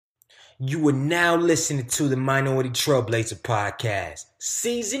You are now listening to the Minority Trailblazer Podcast.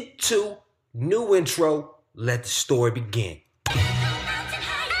 Season 2, new intro. Let the story begin.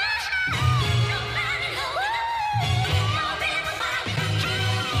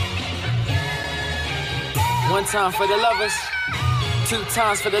 One time for the lovers, 2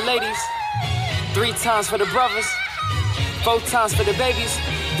 times for the ladies, 3 times for the brothers, 4 times for the babies.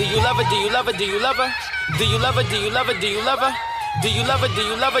 Do you love her? Do you love her? Do you love her? Do you love her? Do you love her? Do you love her? Do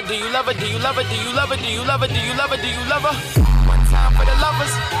you love her? Do you love her? Do you love her? Do you love her? Do you love her? Do you love her? Do you love her? Do you love her? 1 time for the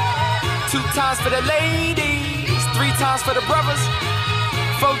lovers, 2 times for the ladies, 3 times for the brothers,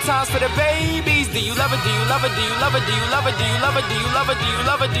 4 times for the babies. Do you love her? Do you love her? Do you love her? Do you love her? Do you love her? Do you love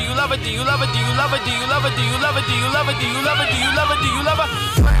her? Do you love her? Do you love her? Do you love her? Do you love her? Do you love her? Do you love her? Do you love her? Do you love her? Do you love her? Do you love her?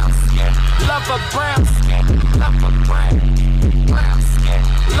 Brown skin, love her brown skin, love her brown skin,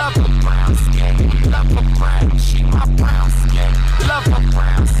 love her brown skin, love her brown. She my brown skin, love her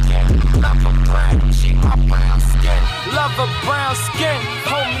brown skin, love her brown. She my brown skin, love her brown skin.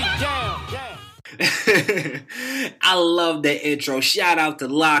 Hold me down. I love that intro. Shout out to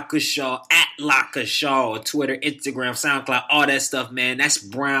Locker Shaw at Locker Shaw on Twitter, Instagram, SoundCloud, all that stuff, man. That's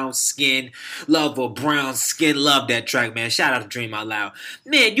brown skin. Love a brown skin. Love that track, man. Shout out to Dream Out Loud.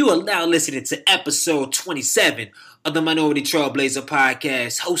 Man, you are now listening to episode 27 of the Minority Trailblazer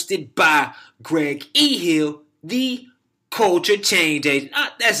Podcast, hosted by Greg E. Hill, the culture change agent.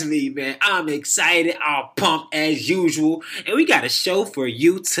 That's me, man. I'm excited. I'm pumped as usual. And we got a show for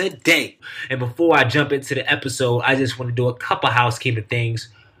you today. And before I jump into the episode, I just want to do a couple housekeeping things.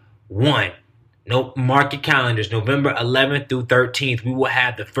 1, mark your calendars. November 11th through 13th, we will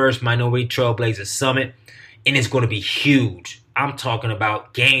have the first Minority Trailblazer Summit. And it's going to be huge. I'm talking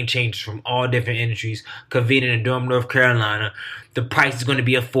about game changers from all different industries convening in Durham, North Carolina. The price is going to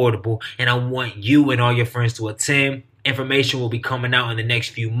be affordable. And I want you and all your friends to attend. Information will be coming out in the next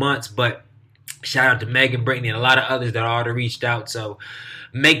few months, but shout out to Megan, Brittany, and a lot of others that already reached out. So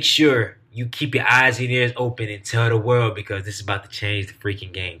make sure you keep your eyes and ears open and tell the world, because this is about to change the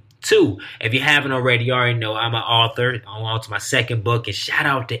freaking game. 2, if you haven't already, you already know I'm an author. I'm on to my 2nd book, and shout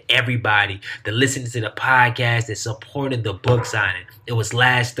out to everybody that listened to the podcast that supported the book signing. It was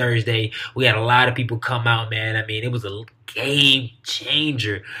last Thursday. We had a lot of people come out, man. I mean, it was a game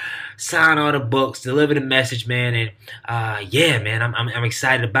changer. Sign all the books, deliver the message, man, and yeah, man, I'm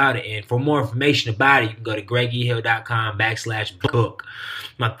excited about it. And for more information about it, you can go to gregehill.com/book.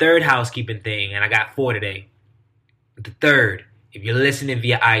 My 3rd housekeeping thing, and I got 4 today. The 3rd, if you're listening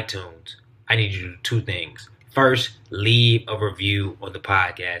via iTunes, I need you to do 2 things. First, leave a review on the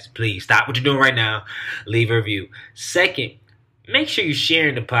podcast. Please stop what you're doing right now. Leave a review. 2nd, make sure you're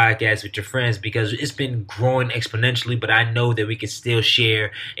sharing the podcast with your friends, because it's been growing exponentially, but I know that we can still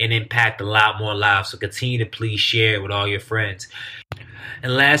share and impact a lot more lives. So continue to please share it with all your friends.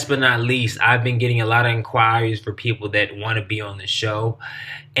 And last but not least, I've been getting a lot of inquiries for people that want to be on the show.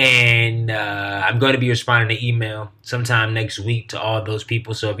 And I'm going to be responding to email sometime next week to all those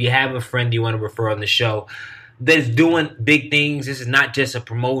people. So if you have a friend you want to refer on the show that's doing big things, this is not just a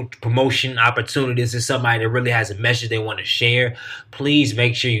promotion opportunity. This is somebody that really has a message they want to share. Please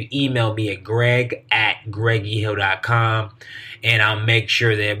make sure you email me at greg@gregehill.com, and I'll make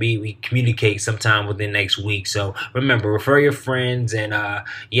sure that we communicate sometime within next week. So remember, refer your friends, and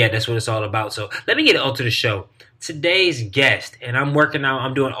yeah, that's what it's all about. So let me get on to the show. Today's guest, and I'm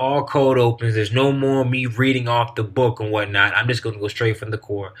doing all cold opens. There's no more me reading off the book and whatnot. I'm just going to go straight from the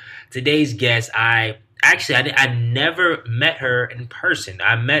core. Today's guest, I never met her in person.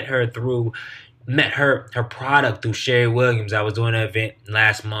 I met her her product through Sherry Williams. I was doing an event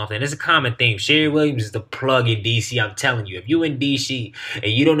last month, and it's a common theme. Sherry Williams is the plug in DC. I'm telling you, if you in DC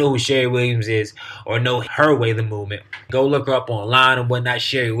and you don't know who Sherry Williams is or know her way of the movement, go look her up online and whatnot.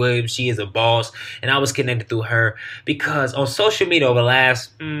 Sherry Williams, she is a boss, and I was connected through her because on social media over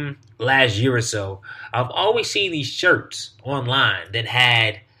the last year or so, I've always seen these shirts online that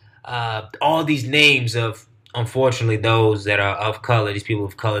had all these names of, unfortunately, those that are of color, these people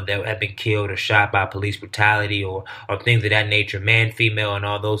of color that have been killed or shot by police brutality or things of that nature, man, female, and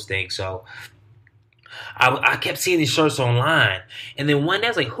all those things. So I kept seeing these shirts online, and then one day I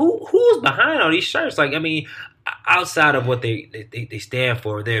was like, who's behind all these shirts? Like, I mean, outside of what they stand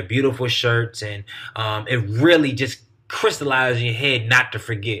for, they're beautiful shirts, and it really just crystallizes in your head not to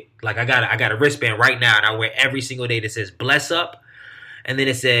forget. Like, I got a wristband right now, and I wear every single day that says "Bless Up," and then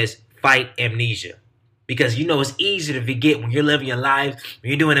it says "Fight Amnesia." Because, you know, it's easy to forget when you're living your life, when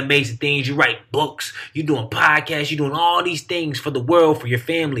you're doing amazing things. You write books, you're doing podcasts, you're doing all these things for the world, for your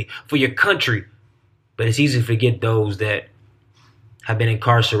family, for your country. But it's easy to forget those that have been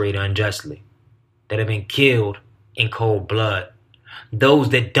incarcerated unjustly, that have been killed in cold blood. those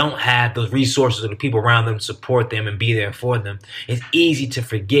that don't have those resources or the people around them to support them and be there for them, it's easy to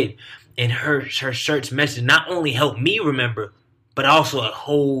forget. And her shirt's message not only helped me remember, but also it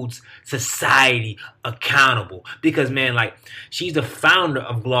holds society accountable. Because, man, like, she's the founder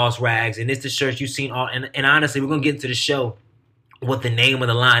of GLOSSRAGS, and it's the shirts you've seen all. And honestly, we're going to get into the show what the name of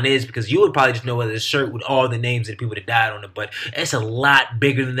the line is, because you would probably just know whether it's a shirt with all the names of the people that died on it, but it's a lot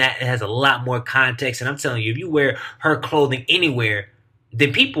bigger than that. It has a lot more context, and I'm telling you, if you wear her clothing anywhere,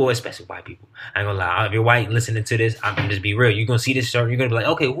 then people, especially white people, I ain't gonna lie, if you're white listening to this, I'm gonna just be real, you're gonna see this shirt, you're gonna be like,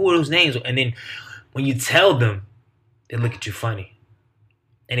 okay, who are those names? And then when you tell them, they look at you funny,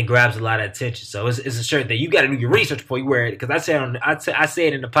 and it grabs a lot of attention. So it's a shirt that you got to do your research before you wear it. Because I said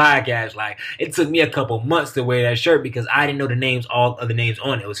in the podcast, like, it took me a couple months to wear that shirt because I didn't know the names, all of the names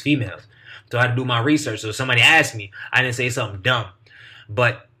on it. It was females, so I had to do my research. So if somebody asked me, I didn't say something dumb.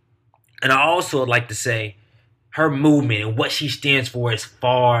 And I also like to say, her movement and what she stands for is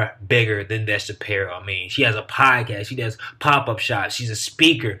far bigger than just apparel. I mean, she has a podcast. She does pop-up shops. She's a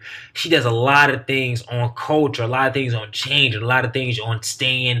speaker. She does a lot of things on culture, a lot of things on change, and a lot of things on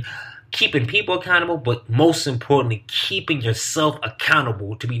keeping people accountable, but most importantly, keeping yourself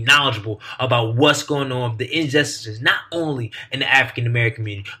accountable to be knowledgeable about what's going on, the injustices, not only in the African-American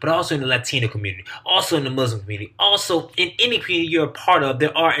community, but also in the Latino community, also in the Muslim community, also in any community you're a part of.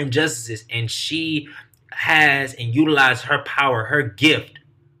 There are injustices, and she has and utilized her power, her gift,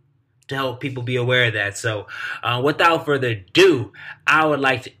 to help people be aware of that. So without further ado, I would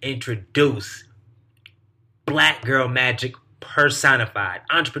like to introduce Black Girl Magic personified,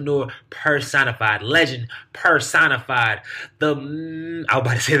 entrepreneur personified, legend personified, I was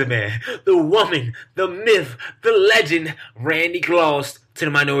about to say the man, the woman, the myth, the legend, Randi Gloss, to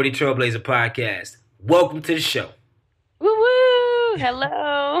the Minority Trailblazer podcast. Welcome to the show. Woo woo!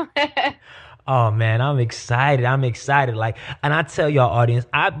 Hello. Oh man, I'm excited. Like, and I tell y'all, audience,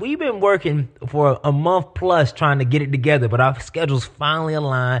 we've been working for a month plus trying to get it together, but our schedules finally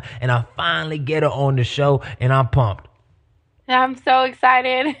aligned, and I finally get her on the show, and I'm pumped. I'm so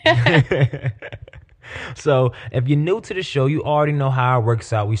excited. So if you're new to the show, you already know how it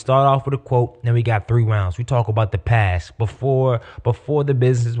works out. We start off with a quote, then we got 3 rounds. We talk about the past, before the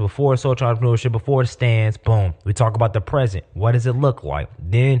business, before social entrepreneurship, before it stands, boom. We talk about the present. What does it look like?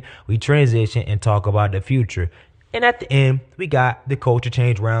 Then we transition and talk about the future. And at the end, we got the culture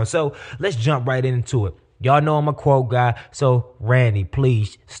change round. So let's jump right into it. Y'all know I'm a quote guy. So Randi,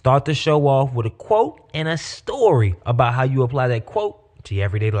 please start the show off with a quote and a story about how you apply that quote to your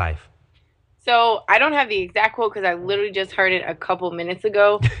everyday life. So I don't have the exact quote because I literally just heard it a couple minutes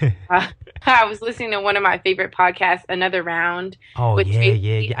ago. I was listening to one of my favorite podcasts, Another Round. Oh,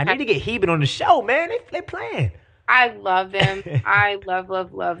 yeah. I need to get Heben on the show, man. They playing. I love them. I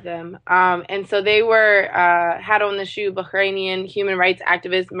love them. And so they were had on the shoe Bahrainian human rights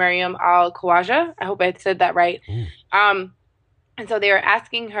activist Mariam Al-Khawaja. I hope I said that right. And so they were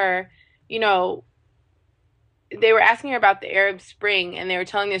asking her, about the Arab Spring, and they were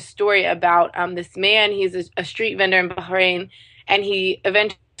telling this story about this man. He's a street vendor in Bahrain, and he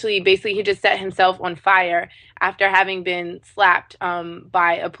eventually, he just set himself on fire after having been slapped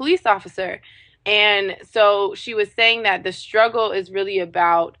by a police officer. And so she was saying that the struggle is really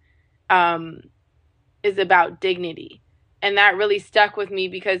about dignity. And that really stuck with me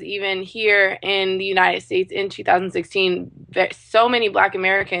because even here in the United States in 2016, so many Black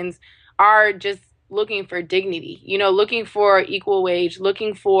Americans are just looking for dignity, looking for equal wage,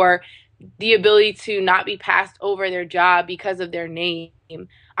 looking for the ability to not be passed over their job because of their name.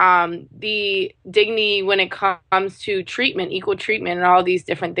 The dignity when it comes to treatment, equal treatment, and all these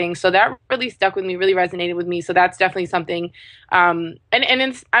different things. So that really stuck with me, really resonated with me. So that's definitely something. And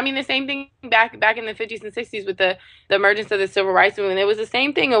it's, the same thing back in the 50s and 60s with the emergence of the civil rights movement. It was the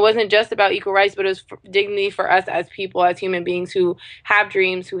same thing. It wasn't just about equal rights, but it was dignity for us as people, as human beings who have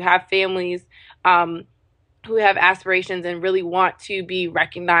dreams, who have families, who have aspirations and really want to be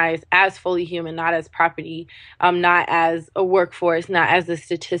recognized as fully human, not as property, not as a workforce, not as a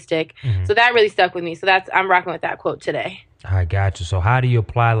statistic. Mm-hmm. So that really stuck with me. So I'm rocking with that quote today. I got you. So how do you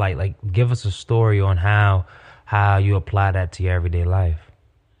apply, like give us a story on how you apply that to your everyday life?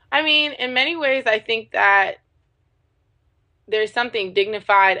 In many ways, I think that there's something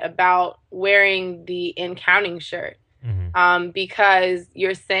dignified about wearing the in counting shirt. Mm-hmm. Because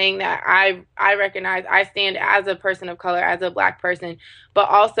you're saying that I recognize I stand as a person of color, as a Black person, but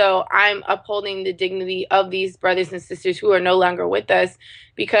also I'm upholding the dignity of these brothers and sisters who are no longer with us,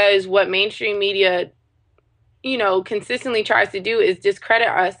 because what mainstream media, consistently tries to do is discredit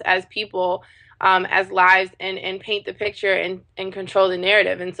us as people, as lives, and paint the picture and control the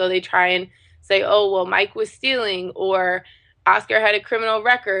narrative. And so they try and say, oh, well, Mike was stealing, or Oscar had a criminal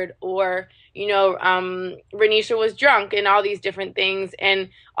record, or Renisha was drunk, and all these different things. And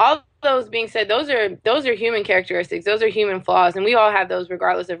all those being said, those are human characteristics, those are human flaws, and we all have those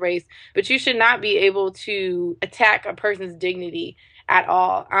regardless of race. But you should not be able to attack a person's dignity at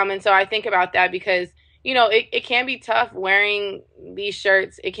all. And so I think about that because it can be tough wearing these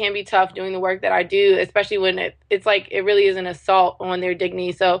shirts. It can be tough doing the work that I do, especially when it's like it really is an assault on their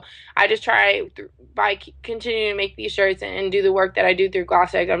dignity. So I just try by continuing to make these shirts and do the work that I do through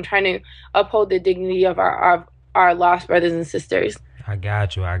GLOSSRAGS. I'm trying to uphold the dignity of our lost brothers and sisters. I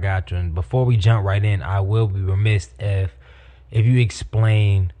got you. And before we jump right in, I will be remiss if you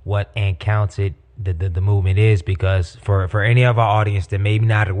explain what And Counted the movement is, because for any of our audience that may be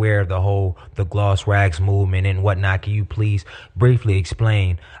not aware of the GLOSSRAGS movement and whatnot, can you please briefly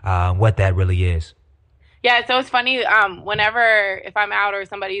explain what that really is? Yeah, so it's funny, whenever, if I'm out or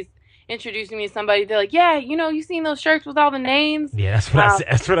somebody's introducing me to somebody, they're like, yeah, you seen those shirts with all the names? Yeah, that's what I said.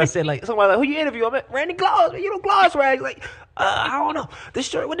 That's what I said. Like, somebody like, who you interview? I'm like, Randi Gloss, GLOSSRAGS. Like, I don't know, this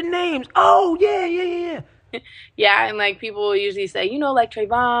shirt with the names. Oh, yeah. Yeah, and like people will usually say, like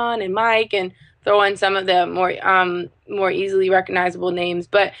Trayvon and Mike, and throw in some of the more easily recognizable names.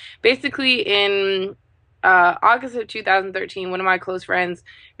 But basically in August of 2013, one of my close friends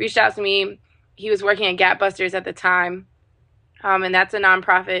reached out to me. He was working at Gap Busters at the time. And that's a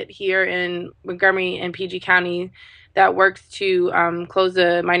nonprofit here in Montgomery and PG County that works to close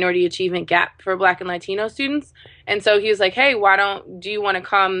the minority achievement gap for Black and Latino students. And so he was like, hey, do you want to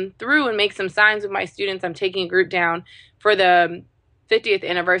come through and make some signs with my students? I'm taking a group down for the 50th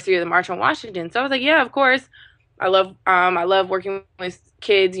anniversary of the March on Washington. So I was like, yeah, of course. I love working with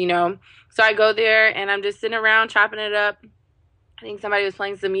kids, So I go there and I'm just sitting around chopping it up. I think somebody was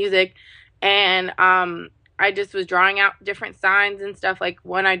playing some music, and I just was drawing out different signs and stuff. Like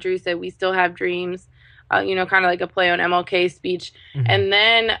one I drew said, "We still have dreams," kind of like a play on MLK's speech. Mm-hmm. And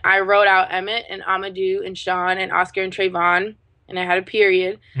then I wrote out Emmett and Amadou and Sean and Oscar and Trayvon, and I had a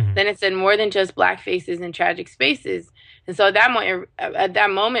period. Mm-hmm. Then it said, "More than just black faces in tragic spaces." And so at that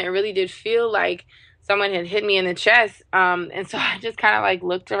moment, it really did feel like someone had hit me in the chest. And so I just kind of like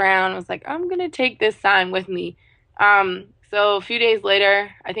looked around and was like, I'm going to take this sign with me. So a few days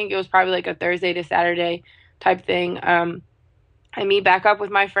later, I think it was probably like a Thursday to Saturday type thing, I meet back up with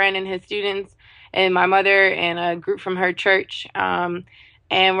my friend and his students and my mother and a group from her church. And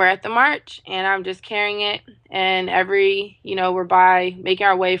we're at the march, and I'm just carrying it. And we're making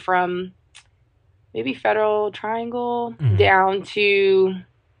our way from maybe Federal Triangle down to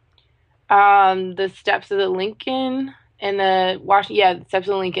the steps of the Lincoln and the the steps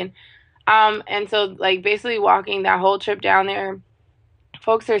of the Lincoln. And so like basically walking that whole trip down there,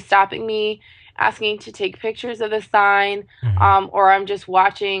 folks are stopping me, asking to take pictures of the sign, or I'm just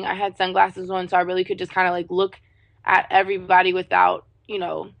watching. I had sunglasses on, so I really could just kind of like look at everybody without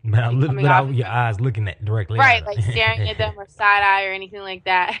without your eyes looking at directly, right? Like staring at them or side eye or anything like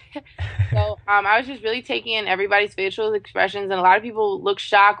that. So I was just really taking in everybody's facial expressions, and a lot of people looked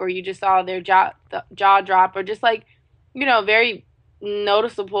shocked, or you just saw their jaw drop, or just like very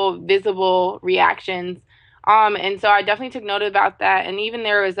noticeable, visible reactions. And so I definitely took note about that. And even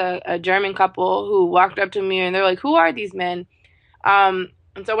there was a German couple who walked up to me, and they're like, "Who are these men?" And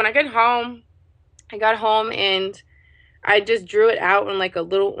so when I got home and I just drew it out on like a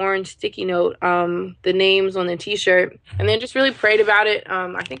little orange sticky note, the names on the t-shirt, and then just really prayed about it.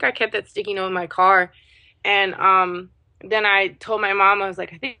 I think I kept that sticky note in my car. And then I told my mom, I was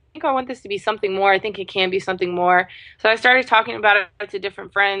like, I think I want this to be something more. I think it can be something more. So I started talking about it to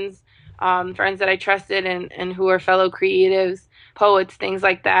different friends that I trusted and who are fellow creatives, poets, things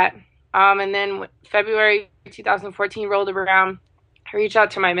like that. And then February 2014 rolled around. I reached out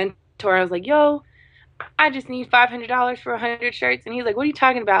to my mentor. I was like, yo, I just need $500 for 100 shirts. And he's like, what are you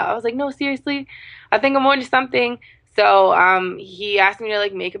talking about? I was like, no, seriously, I think I'm on to something. So he asked me to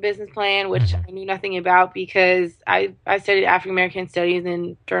like make a business plan, which I knew nothing about because I studied African American studies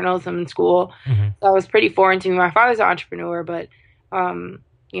and journalism in school. So it was pretty foreign to me. My father's an entrepreneur, but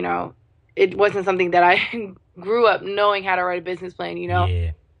it wasn't something that I grew up knowing how to write a business plan,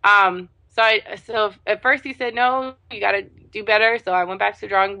 Yeah. So at first he said, no, you got to do better. So I went back to the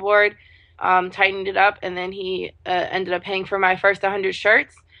drawing board, tightened it up, and then he ended up paying for my first 100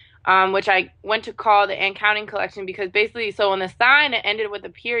 shirts, which I went to call the And Counting collection because basically, so on the sign, it ended with a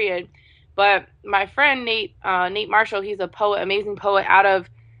period. But my friend, Nate Marshall, he's a poet, amazing poet out of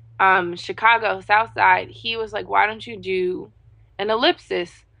Chicago, South Side. He was like, why don't you do an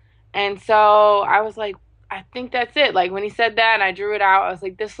ellipsis? And so I was like, I think that's it. Like when he said that and I drew it out, I was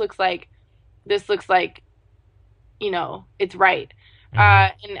like, this looks like, it's right.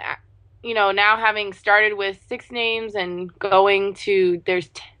 And now having started with 6 names and going to there's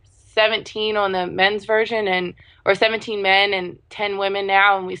 17 on the men's version or 17 men and 10 women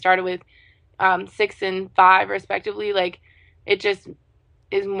now, and we started with 6 and 5 respectively. Like it just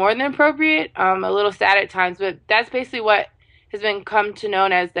is more than appropriate. A little sad at times, but that's basically what has been come to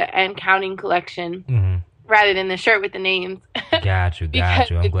known as the And Counting collection, rather than the shirt with the names. Got you.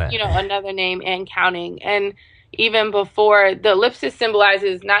 I'm glad. Another name And Counting. And even before, the ellipsis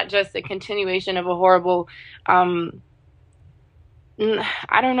symbolizes not just the continuation of a horrible, I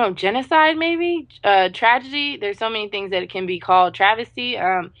don't know, genocide maybe, tragedy. There's so many things that it can be called, travesty.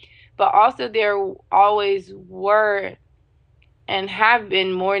 But also there always were and have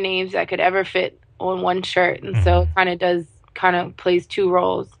been more names that could ever fit on one shirt. And so it kind of plays two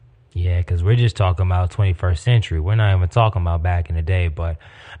roles. Yeah, because we're just talking about 21st century. We're not even talking about back in the day. But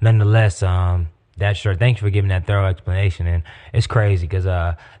nonetheless, that shirt, thanks for giving that thorough explanation. And it's crazy because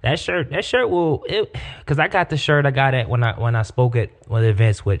that shirt will, because I got the shirt, I got it when I spoke at one of the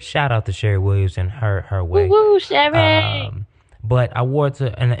events with, shout out to Sherry Williams and her way. Woo, Sherry. But I wore it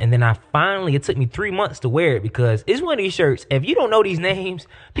and then it took me 3 months to wear it, because it's one of these shirts, if you don't know these names,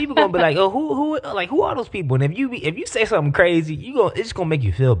 people gonna be like, oh, who are those people? And if you say something crazy, it's just gonna make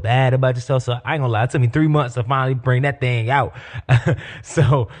you feel bad about yourself. So I ain't gonna lie, it took me 3 months to finally bring that thing out.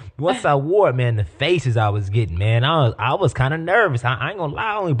 So once I wore it, man, the faces I was getting, man, I was kind of nervous. I ain't gonna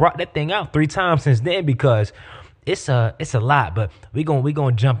lie, I only brought that thing out 3 times since then, because it's a lot, but we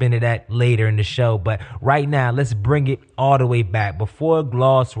gonna jump into that later in the show. But right now, let's bring it all the way back. Before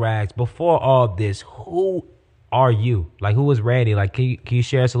GLOSSRAGS, before all this, who are you? Like, who was Randy? Like, can you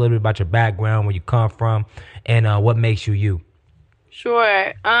share us a little bit about your background, where you come from, and what makes you you?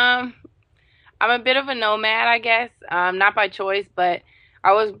 Sure. I'm a bit of a nomad, I guess. Not by choice, but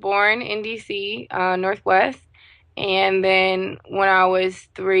I was born in DC, Northwest. And then when I was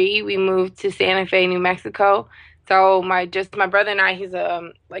 3, we moved to Santa Fe, New Mexico. So my brother and I, he's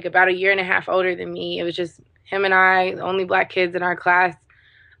like about a year and a half older than me. It was just him and I, the only black kids in our class,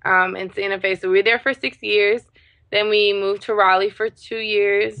 in Santa Fe. So we were there for 6 years. Then we moved to Raleigh for 2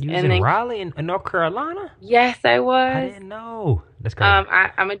 years. You was in Raleigh in North Carolina? Yes, I was. I didn't know. That's crazy.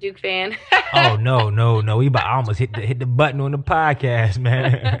 I'm a Duke fan. Oh no. I almost hit the button on the podcast,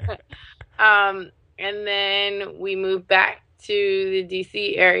 man. And then we moved back to the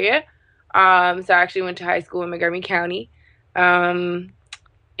DC area. So I actually went to high school in Montgomery County. And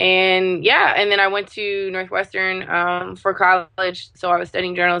then I went to Northwestern for college. So I was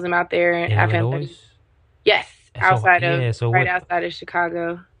studying journalism out there in Illinois? Yes, outside outside of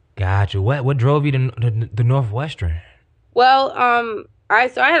Chicago. Gotcha. What drove you to the Northwestern? Well, I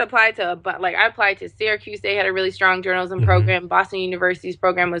had applied to Syracuse. They had a really strong journalism program. Boston University's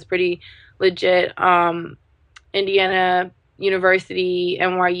program was pretty legit. Indiana University,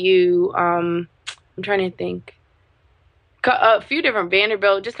 NYU. I'm trying to think. A few different,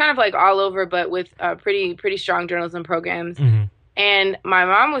 Vanderbilt, just kind of like all over, but with pretty strong journalism programs. And my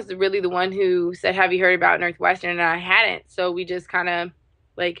mom was really the one who said, "Have you heard about Northwestern?" And I hadn't, so we just kind of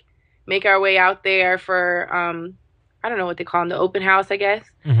like make our way out there for I don't know what they call them, the open house, I guess.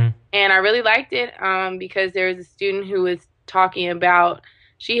 And I really liked it because there was a student who was talking about,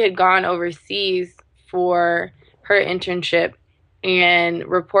 she had gone overseas for her internship and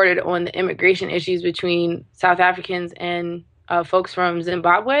reported on the immigration issues between South Africans and folks from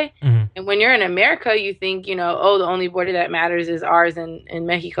Zimbabwe. And when you're in America, you think, the only border that matters is ours in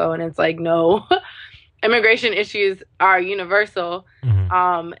Mexico. And it's like, no, immigration issues are universal.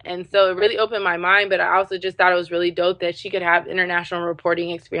 And so it really opened my mind, but I also just thought it was really dope that she could have international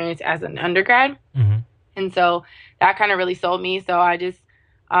reporting experience as an undergrad. And so that kind of really sold me. So I just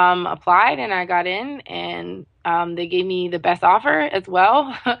applied and I got in, and they gave me the best offer as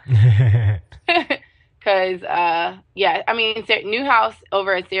well. Because, Newhouse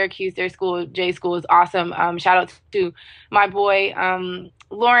over at Syracuse, their school, J School, is awesome. Shout out to my boy,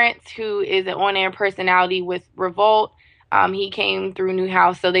 Lawrence, who is an on-air personality with Revolt. He came through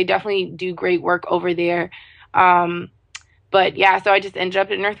Newhouse, so they definitely do great work over there. But yeah, so I just ended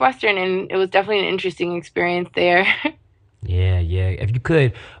up at Northwestern, and it was definitely an interesting experience there. Yeah. If you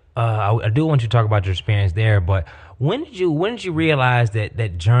could, I do want you to talk about your experience there, but when did you realize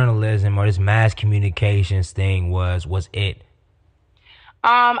that journalism or this mass communications thing was it?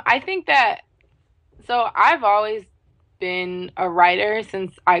 I think that, so I've always been a writer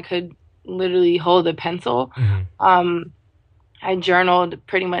since I could literally hold a pencil. I journaled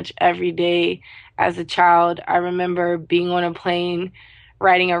pretty much every day as a child. I remember being on a plane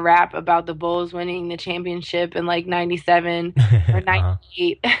writing a rap about the Bulls winning the championship in like 97 or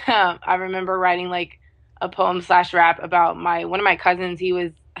 98. I remember writing like a poem / rap about one of my cousins. He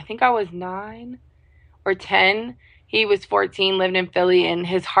was I think I was 9 or 10. He was 14, lived in Philly, and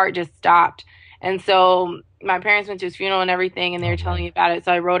his heart just stopped. And so my parents went to his funeral and everything, and they were telling me about it.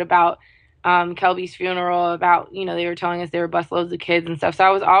 So I wrote about Kelby's funeral, about, they were telling us they were busloads of kids and stuff. So I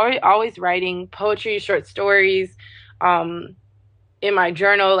was always writing poetry, short stories, in my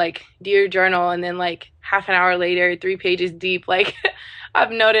journal, like dear journal, and then like half an hour later, 3 pages deep, like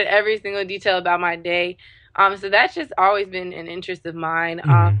I've noted every single detail about my day. So that's just always been an interest of mine.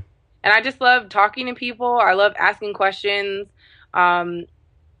 And I just love talking to people. I love asking questions.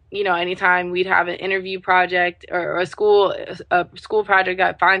 Anytime we'd have an interview project or a school project,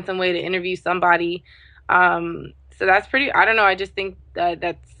 I'd find some way to interview somebody. So that's pretty, I don't know. I just think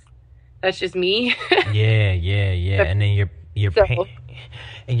that's just me. Yeah. And then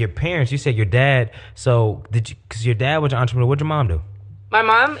your parents, you said your dad. So because your dad was an entrepreneur, what'd your mom do? My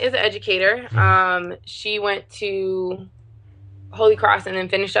mom is an educator. She went to Holy Cross and then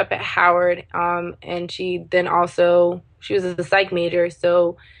finished up at Howard. And she was a psych major.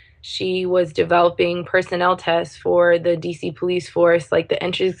 So she was developing personnel tests for the DC police force, like the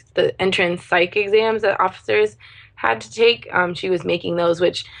entrance psych exams that officers had to take. She was making those,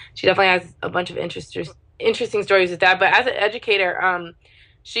 which she definitely has a bunch of interesting stories with that. But as an educator,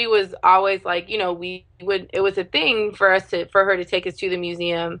 she was always like, it was a thing for her to take us to the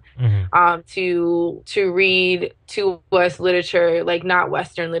museum, to read to us literature, like not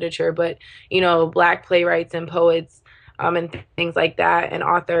Western literature, but, Black playwrights and poets, and things like that, and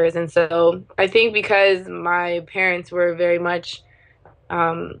authors. And so I think because my parents were very much,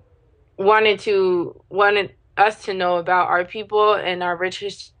 wanted us to know about our people and our rich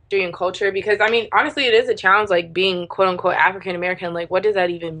history and culture, because honestly, it is a challenge, like being quote unquote African American. Like, what does that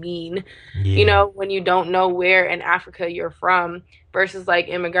even mean? When you don't know where in Africa you're from, versus like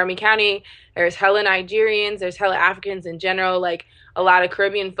in Montgomery County, there's hella Nigerians, there's hella Africans in general, like a lot of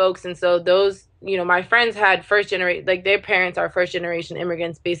Caribbean folks. And so those, my friends had first generation, like their parents are first generation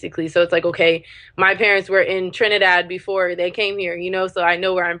immigrants basically. So it's like, okay, my parents were in Trinidad before they came here, so I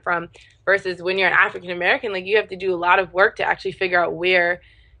know where I'm from. Versus when you're an African American, like you have to do a lot of work to actually figure out where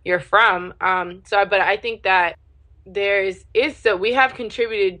you're from. But I think that we have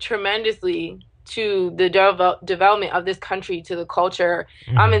contributed tremendously to the development of this country, to the culture.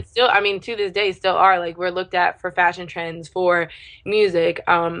 And still, to this day, still are, like, we're looked at for fashion trends, for music,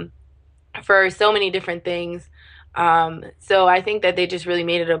 for so many different things. So I think that they just really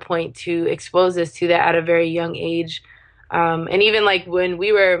made it a point to expose us to that at a very young age. And even like when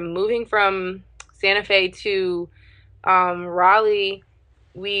we were moving from Santa Fe to Raleigh,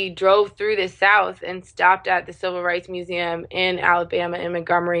 we drove through the South and stopped at the Civil Rights Museum in Alabama, in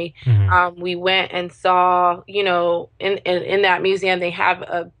Montgomery. We went and saw, in that museum, they have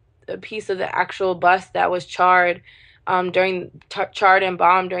a piece of the actual bus that was charred charred and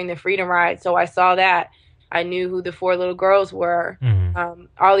bombed during the Freedom Ride. So I saw that. I knew who the 4 little girls were,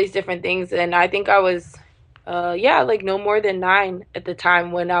 all these different things. And I think I was, like no more than 9 at the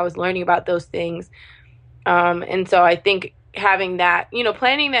time when I was learning about those things. And so I think having that,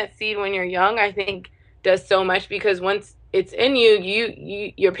 planting that seed when you're young, I think does so much, because once it's in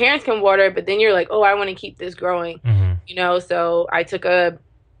you, your parents can water it, but then you're like, oh, I want to keep this growing, So I took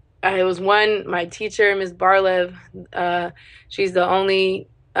my teacher, Ms. Barlev, she's the only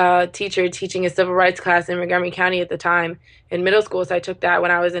teacher teaching a civil rights class in Montgomery County at the time in middle school. So I took that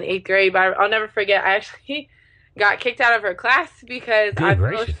when I was in 8th grade, but I'll never forget, I actually got kicked out of her class because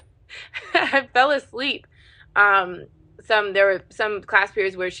I fell asleep. There were some class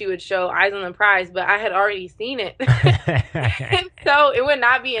periods where she would show Eyes on the Prize, but I had already seen it. And so it would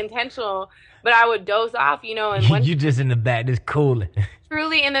not be intentional, but I would doze off, and when you just in the back, just cooling.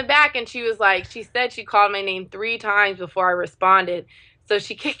 Truly in the back. And she was like, she said she called my name 3 times before I responded. So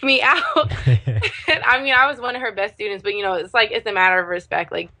she kicked me out. And, I was one of her best students, but it's a matter of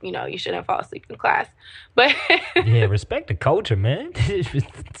respect. Like, you shouldn't fall asleep in class. But yeah, respect the culture, man.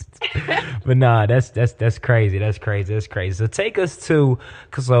 But nah, that's crazy. That's crazy. So take us to,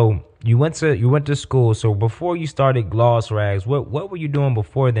 so you went to school. So before you started GLOSSRAGS, what were you doing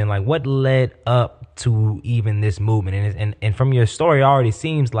before then? Like, what led up to even this movement? And from your story, it already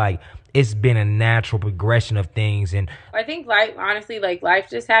seems like it's been a natural progression of things. And I think life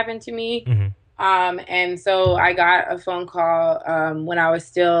just happened to me. And so I got a phone call when I was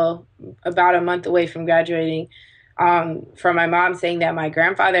still about a month away from graduating, from my mom saying that my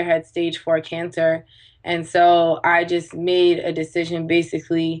grandfather had stage 4 cancer. And so I just made a decision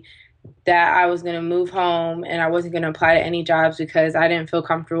basically that I was going to move home and I wasn't going to apply to any jobs because I didn't feel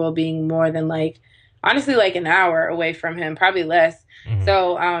comfortable being more than like honestly like an hour away from him, probably less. Mm-hmm.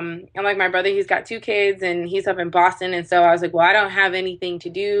 So, and like my brother, he's got 2 kids and he's up in Boston. And so I was like, well, I don't have anything to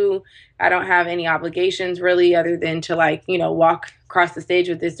do. I don't have any obligations really other than to like, walk across the stage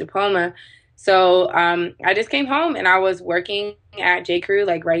with this diploma. So, I just came home and I was working at J. Crew,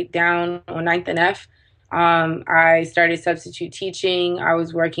 like right down on 9th and F. I started substitute teaching. I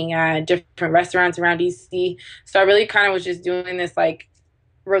was working at different restaurants around DC. So I really kind of was just doing this like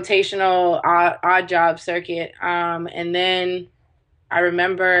rotational odd job circuit. And then I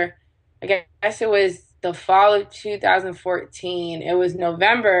remember, I guess it was the fall of 2014. It was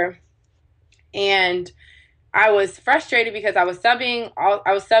November, and I was frustrated because I was subbing.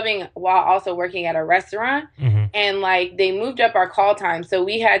 I was subbing while also working at a restaurant, Mm-hmm. and like they moved up our call time, so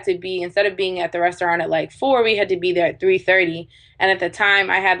we had to be, instead of being at the restaurant at like 4, we had to be there at 3:30. And at the time,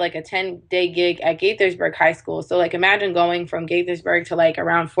 I had like a 10-day gig at Gaithersburg High School. So like imagine going from Gaithersburg to like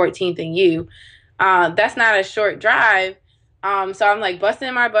around 14th and U. That's not a short drive. So I'm like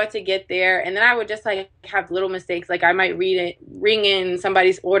busting my butt to get there, and then I would just like have little mistakes, like I might ring in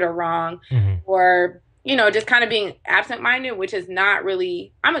somebody's order wrong, Mm-hmm. or just kind of being absent-minded, which is not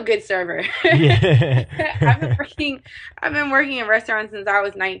really. I'm a good server. Yeah. I've been working in restaurants since I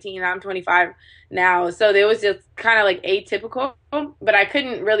was 19. I'm 25 now, so it was just kind of like atypical, but I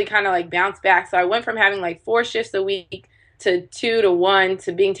couldn't really kind of like bounce back. So I went from having like 4 shifts a week to 2 to 1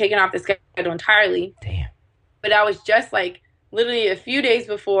 to being taken off the schedule entirely. Damn. But I was just like literally a few days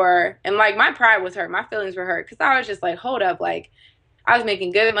before, and like my pride was hurt, my feelings were hurt, because I was just like, hold up, like I was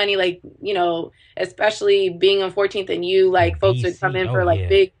making good money, like especially being on 14th and U, like folks would come in for like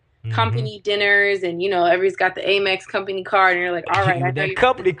big company dinners, and everybody's got the Amex company card, and you're like, all right, when that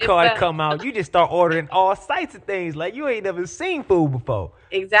company card come out, you just start ordering all sites of things like you ain't never seen food before.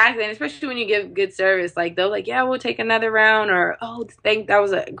 Exactly. And especially when you give good service, like they're like, yeah, we'll take another round, or that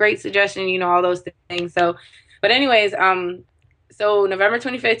was a great suggestion, all those things. So, but anyways, so November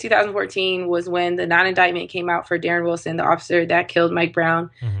 25th, 2014 was when the non-indictment came out for Darren Wilson, the officer that killed Mike Brown.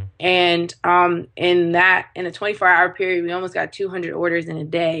 Mm-hmm. And in a 24-hour period, we almost got 200 orders in a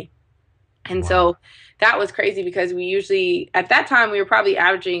day. And so that was crazy, because we usually, at that time, we were probably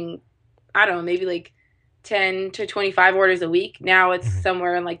averaging, I don't know, maybe like 10 to 25 orders a week. Now it's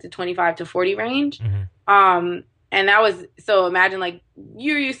somewhere in like the 25 to 40 range. Mm-hmm. And that was, so imagine like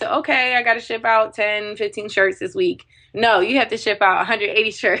you're used to, okay, I got to ship out 10, 15 shirts this week. No, you have to ship out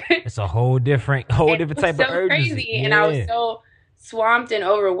 180 shirts. It's a whole different type of urgency. Crazy. Yeah. And I was so swamped and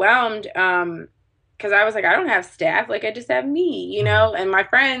overwhelmed, because I was like, I don't have staff. Like, I just have me, and my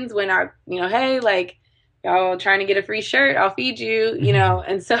friends, when I, hey, like, y'all trying to get a free shirt, I'll feed you,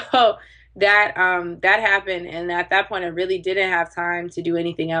 and so that happened. And at that point, I really didn't have time to do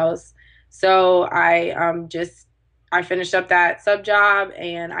anything else. So I finished up that sub job,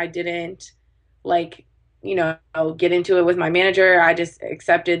 and I didn't like, get into it with my manager. I just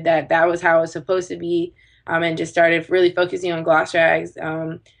accepted that was how it was supposed to be, and just started really focusing on GLOSSRAGS.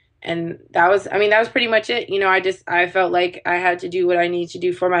 And that was pretty much it. I felt like I had to do what I needed to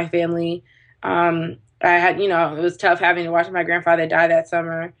do for my family. I had, it was tough having to watch my grandfather die that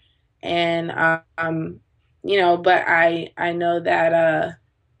summer. And, but I know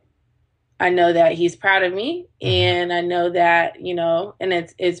that he's proud of me, and I know that, and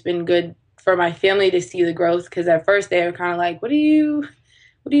it's been good for my family to see the growth, because at first they were kind of like, what are you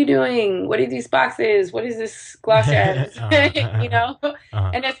doing? What are these boxes? What is this GLOSSRAGS?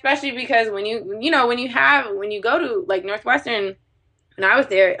 And especially because when you go to like Northwestern, and I was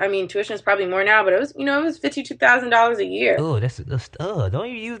there, tuition is probably more now, but it was $52,000 a year. Oh, that's don't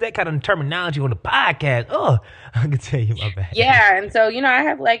even use that kind of terminology on the podcast. Oh, I can tell you, my bad. Yeah, and so I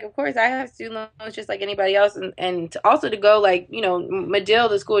have of course I have student loans just like anybody else, and also to go Medill,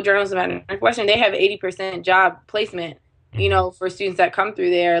 the School of Journalism at Northwestern, they have 80% job placement, for students that come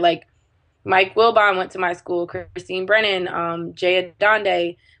through there. Like Mike Wilbon went to my school, Christine Brennan, Jay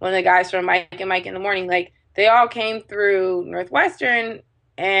Adonde, one of the guys from Mike and Mike in the Morning, like they all came through Northwestern,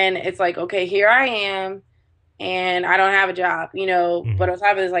 and it's like, okay, here I am, and I don't have a job, but on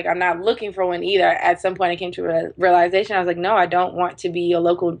top of this, like, I'm not looking for one either. At some point I came to a realization. I was like, no, I don't want to be a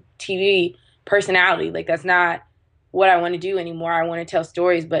local TV personality. Like, that's not what I want to do anymore. I want to tell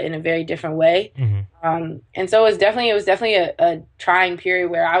stories, but in a very different way. And so it was definitely a trying period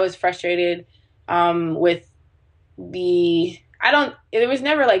where I was frustrated, with there was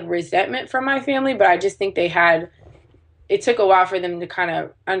never like resentment from my family, but I just think it took a while for them to kind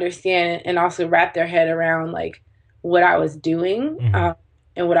of understand and also wrap their head around like what I was doing,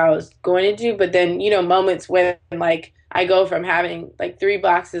 and what I was going to do. But then, moments when like I go from having like 3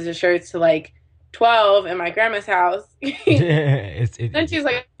 boxes of shirts to like 12 in my grandma's house. Then she's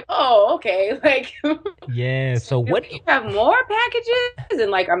like, oh, okay. Like, Yeah. So do what? you have more packages? And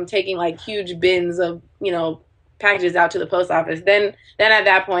like, I'm taking like huge bins of, packages out to the post office. Then at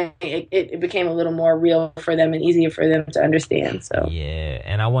that point, it became a little more real for them and easier for them to understand. So, Yeah,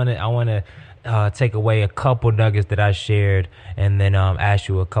 and I want to take away a couple nuggets that I shared, and then ask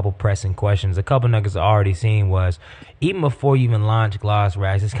you a couple pressing questions. A couple nuggets I already seen was, even before you even launched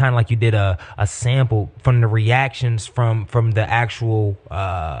GLOSSRAGS, it's kind of like you did a sample from the reactions from the actual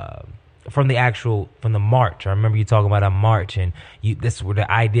from the March. I remember you talking about a March, and this is where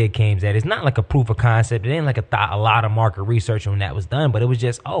the idea came at. It's not like a proof of concept. It ain't like a lot of market research on that was done, but it was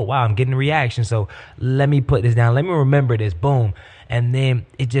just, oh wow, I'm getting a reaction. So let me put this down. Let me remember this. Boom. And then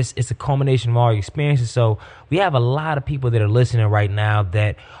it's a culmination of all your experiences. So we have a lot of people that are listening right now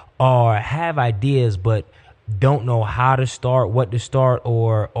that have ideas but don't know how to start, what to start,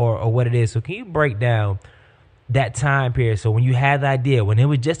 or what it is. So can you break down that time period? So when you had the idea, when it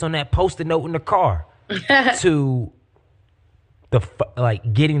was just on that post-it note in the car, to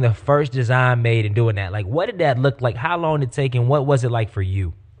getting the first design made and doing that, like what did that look like? How long did it take, and what was it like for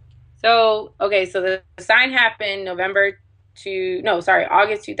you? so okay, so the sign happened August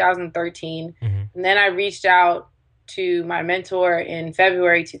 2013. Mm-hmm. And then I reached out to my mentor in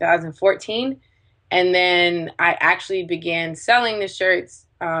February 2014. And then I actually began selling the shirts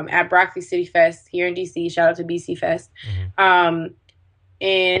at Broccoli City Fest here in DC. Shout out to BC Fest. Mm-hmm.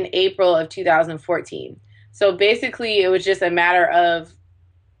 In April of 2014. So basically, it was just a matter of,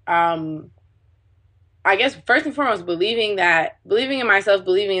 I guess, first and foremost, believing in myself,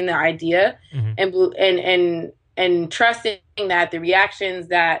 believing in the idea, Mm-hmm. and trusting that the reactions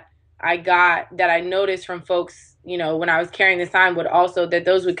that I noticed from folks, when I was carrying the sign, that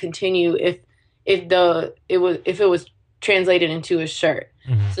those would continue if it was translated into a shirt.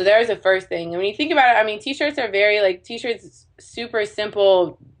 Mm-hmm. So there's the first thing. And when you think about it, I mean, t-shirts are t-shirts, super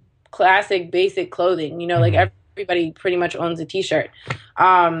simple, classic, basic clothing. Like everybody pretty much owns a t-shirt.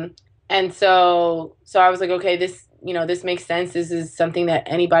 And so I was like, okay, this makes sense. This is something that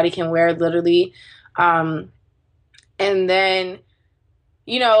anybody can wear, literally. And then,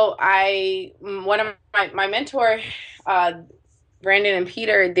 one of my mentor, Brandon and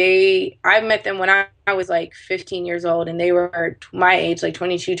Peter, I met them when I was like 15 years old, and they were my age, like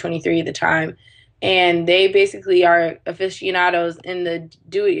 22, 23 at the time. And they basically are aficionados in the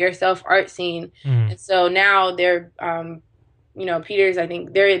do-it-yourself art scene. And so now they're, Peter's, I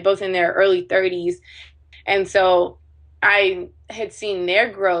think they're both in their early 30s. And so I had seen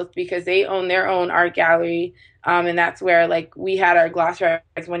their growth because they own their own art gallery. And that's where, like, we had our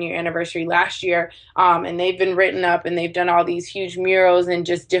GLOSSRAGS 1-year anniversary last year. And they've been written up, and they've done all these huge murals and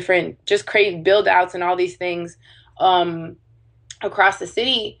just create build outs and all these things across the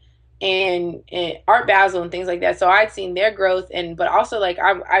city and Art Basel and things like that. So I'd seen their growth, but also, like,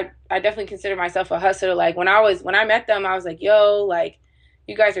 I definitely consider myself a hustler. Like, when I met them, I was like, yo, like,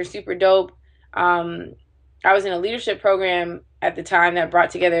 you guys are super dope. I was in a leadership program at the time that brought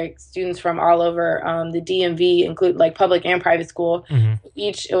together students from all over the DMV, include like public and private school. Mm-hmm.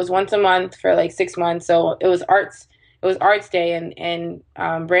 It was once a month for like 6 months. So it was arts day, and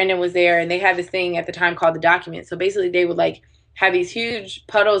Brandon was there, and they had this thing at the time called the document. So basically they would like have these huge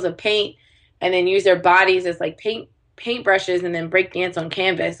puddles of paint and then use their bodies as like paint brushes and then break dance on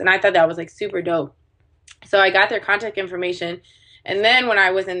canvas. And I thought that was like super dope. So I got their contact information. And then when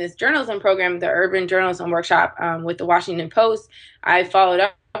I was in this journalism program, the urban journalism workshop with the Washington Post, I followed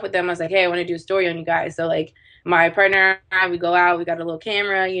up with them. I was like, hey, I want to do a story on you guys. So like my partner and I, we go out, we got a little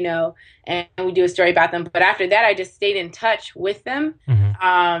camera, and we do a story about them. But after that, I just stayed in touch with them.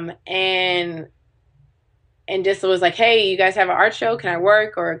 And just was like, hey, you guys have an art show? Can I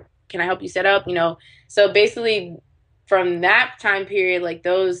work, or can I help you set up? So basically from that time period, like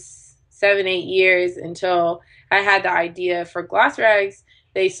those 7-8 years until I had the idea for GLOSSRAGS,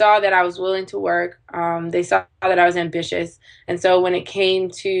 they saw that I was willing to work. They saw that I was ambitious. And so when it came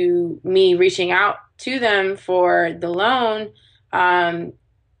to me reaching out to them for the loan, there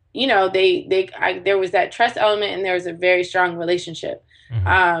was that trust element, and there was a very strong relationship.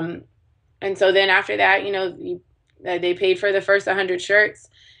 And so then after that, they paid for the first 100 shirts.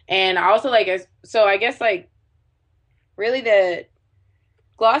 And also, like, I guess, like, really the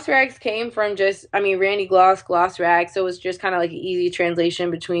GLOSSRAGS came from Randi Gloss, GLOSSRAGS. So it was just kind of like an easy translation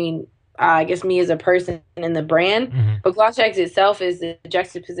between, I guess, me as a person and the brand. But GLOSSRAGS itself is the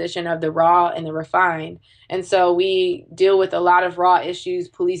juxtaposition of the raw and the refined. And so we deal with a lot of raw issues: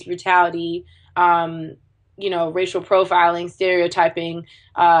 police brutality, racial profiling, stereotyping,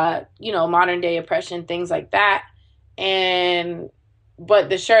 modern day oppression, things like that. And but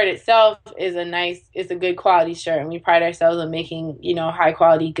the shirt itself is it's a good quality shirt, and we pride ourselves on making, high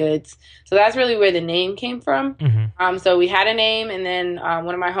quality goods. So that's really where the name came from. So we had a name, and then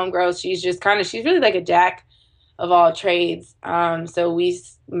one of my homegirls, she's really like a jack of all trades. So we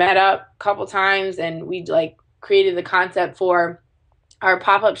met up a couple times, and we like created the concept for our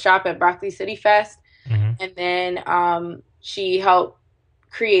pop-up shop at Broccoli City Fest. And then she helped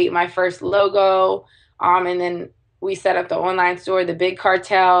create my first logo. And then we set up the online store, the Big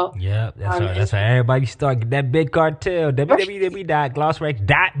Cartel. Yep, that's right. Everybody start get that Big Cartel.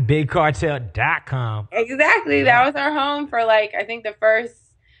 www.glossrags.bigcartel.com. Exactly. That was our home for like, I think the first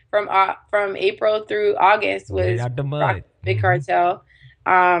from April through August was out the mud. Big Cartel.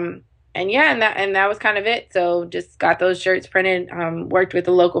 And that was kind of it. So just got those shirts printed, worked with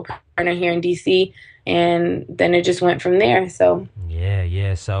a local partner here in DC, and then it just went from there. So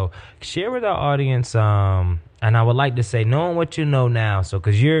yeah. So share with our audience, and I would like to say, knowing what you know now, so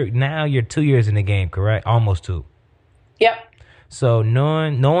because you're 2 years in the game, correct? Almost 2. Yep. So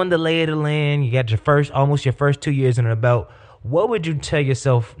knowing the lay of the land, you got your first 2 years in the belt. What would you tell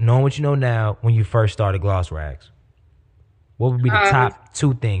yourself, knowing what you know now, when you first started GLOSSRAGS? What would be the top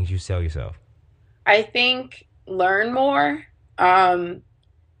 2 things you tell yourself? I think learn more,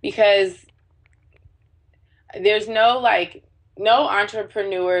 because there's no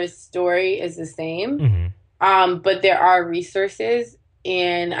entrepreneur's story is the same. But there are resources,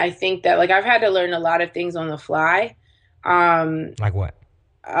 and I think that like I've had to learn a lot of things on the fly. Like what?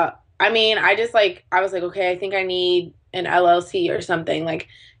 I was like, okay, I think I need an LLC or something. Like,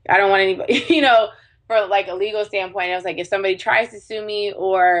 I don't want anybody, for like a legal standpoint. I was like, if somebody tries to sue me,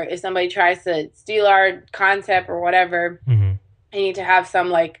 or if somebody tries to steal our concept or whatever, I need to have some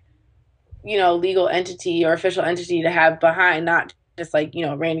like, legal entity or official entity to have behind, not just like,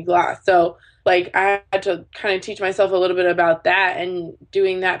 Randi Gloss. So like I had to kind of teach myself a little bit about that, and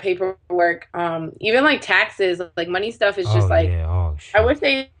doing that paperwork, even like taxes, like money stuff is just I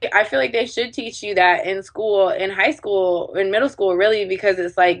feel like they should teach you that in school, in high school, in middle school, really, because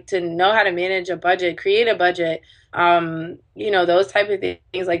it's like to know how to manage a budget, create a budget, those type of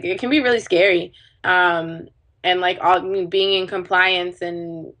things. Like it can be really scary. And like being in compliance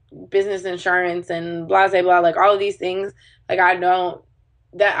and business insurance and blah, blah, blah, like all of these things, like I've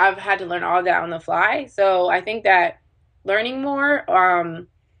had to learn all of that on the fly. So I think that learning more,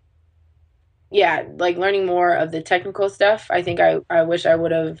 like learning more of the technical stuff. I think I wish I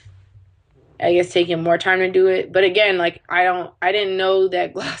would have, I guess, taken more time to do it. But again, like I didn't know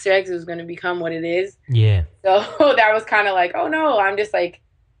that GLOSSRAGS was going to become what it is. Yeah. So that was kind of like, oh no, I'm just like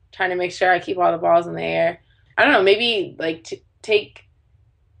trying to make sure I keep all the balls in the air. I don't know, maybe like take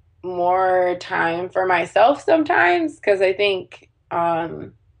more time for myself sometimes, because I think,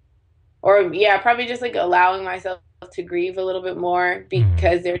 probably just like allowing myself to grieve a little bit more,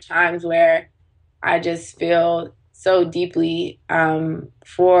 because there are times where I just feel so deeply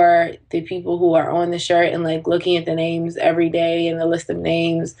for the people who are on the shirt, and like looking at the names every day and the list of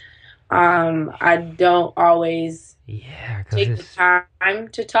names. I don't always take the time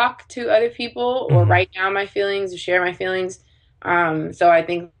to talk to other people or write down my feelings or share my feelings. So I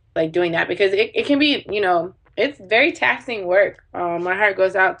think like doing that, because it can be, it's very taxing work. My heart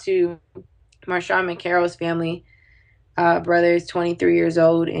goes out to Marshawn McCarroll's family. Brother is 23 years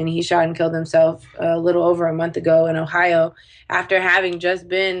old, and he shot and killed himself a little over a month ago in Ohio, after having just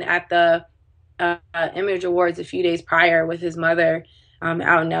been at the Image Awards a few days prior with his mother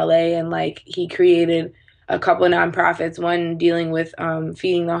out in LA. And like he created a couple of nonprofits, one dealing with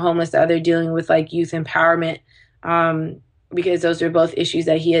feeding the homeless, the other dealing with like youth empowerment, because those are both issues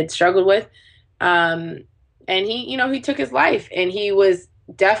that he had struggled with. And he took his life, and he was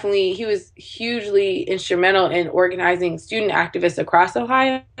hugely instrumental in organizing student activists across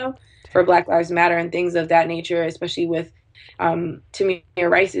Ohio for Black Lives Matter and things of that nature, especially with Tamir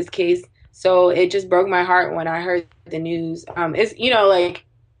Rice's case. So it just broke my heart when I heard the news. It's, like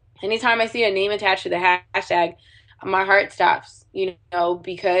anytime I see a name attached to the hashtag, my heart stops,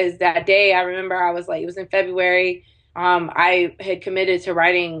 because that day I remember I was like, it was in February. I had committed to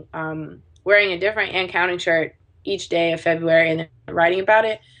writing, wearing a different Ann Counting shirt each day of February and then writing about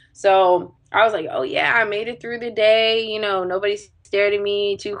it. So I was like, oh yeah, I made it through the day. Nobody stared at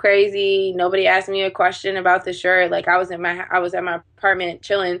me too crazy. Nobody asked me a question about the shirt. Like I was at my apartment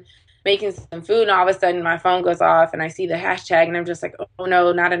chilling, making some food, and all of a sudden my phone goes off and I see the hashtag, and I'm just like, oh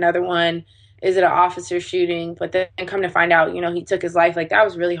no, not another one. Is it an officer shooting? But then come to find out, he took his life. Like that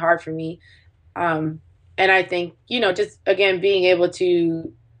was really hard for me. And I think, just again, being able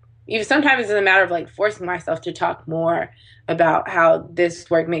to, even sometimes it's a matter of like forcing myself to talk more about how this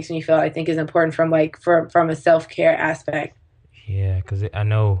work makes me feel, I think is important from a self-care aspect. Yeah, because I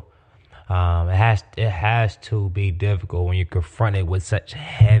know it has to be difficult when you're confronted with such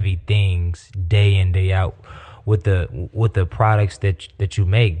heavy things day in day out with the products that you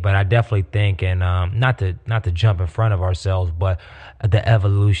make. But I definitely think, and not to jump in front of ourselves, but the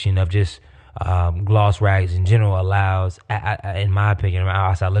evolution of just gloss rags in general allows, in my opinion,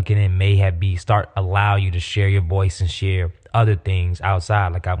 outside looking in, may have be start allow you to share your voice and share other things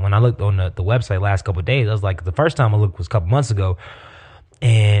outside. Like when I looked on the website last couple of days, I was like, the first time I looked was a couple months ago.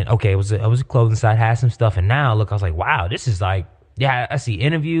 And okay, it was a clothing site, had some stuff, and now look, I was like, wow, this is like, yeah, I see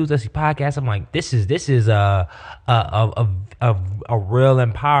interviews, I see podcasts. I'm like, this is a real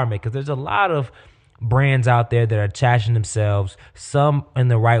empowerment, because there's a lot of brands out there that are attaching themselves, some in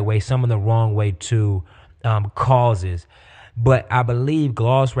the right way, some in the wrong way, to causes. But I believe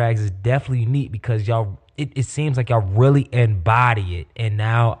Gloss Rags is definitely unique because y'all, it seems like y'all really embody it. And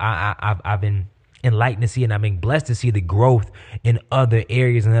now I've been enlightened to see, and I've been blessed to see the growth in other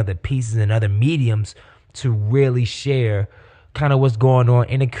areas and other pieces and other mediums to really share kind of what's going on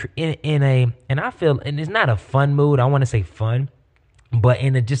and I feel, and it's not a fun mood. I want to say fun, but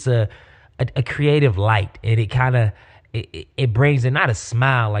in a creative light, and it kind of it brings in not a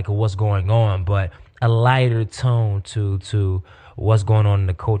smile like what's going on, but a lighter tone to what's going on in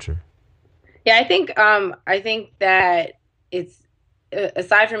the culture. Yeah, I think that it's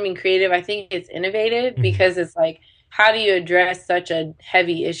aside from being creative, I think it's innovative Mm-hmm. because it's like, how do you address such a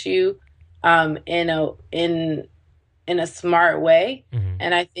heavy issue in a smart way? Mm-hmm.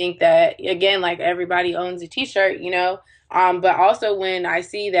 And I think that, again, like, everybody owns a t-shirt, but also when I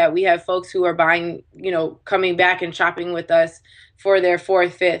see that we have folks who are buying, coming back and shopping with us for their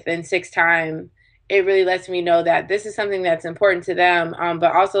fourth, fifth, and sixth time, it really lets me know that this is something that's important to them.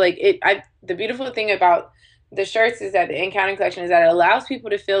 But also, like, the beautiful thing about the shirts is that the In Counting collection is that it allows people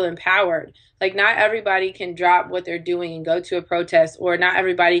to feel empowered. Like, not everybody can drop what they're doing and go to a protest, or not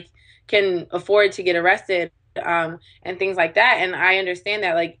everybody can afford to get arrested, and things like that. And I understand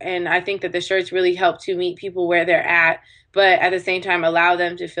that, like, and I think that the shirts really help to meet people where they're at, but at the same time allow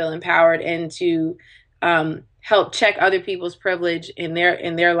them to feel empowered and to help check other people's privilege in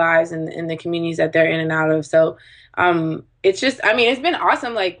their lives and in the communities that they're in and out of. So it's just, I mean, it's been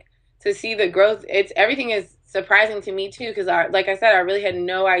awesome, like, to see the growth. It's Everything is surprising to me too, because like I said, I really had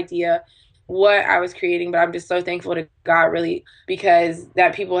no idea what I was creating, but I'm just so thankful to God, really, because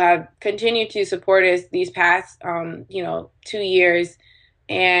that people have continued to support us these past 2 years,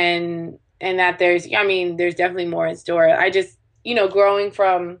 and that there's definitely more in store. I just, growing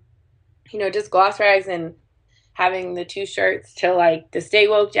from, just gloss rags and having the two shirts to, like, the Stay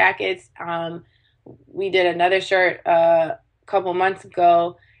Woke jackets. We did another shirt a couple months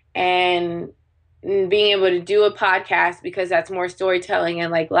ago, and being able to do a podcast, because that's more storytelling.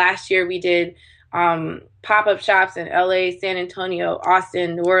 And, like, last year we did pop-up shops in LA, San Antonio,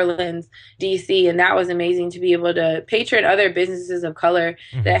 Austin, New Orleans, DC, and that was amazing to be able to patron other businesses of color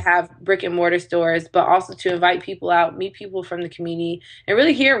Mm-hmm. that have brick and mortar stores, but also to invite people out, meet people from the community, and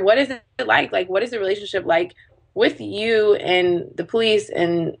really hear, what is it like what is the relationship like with you and the police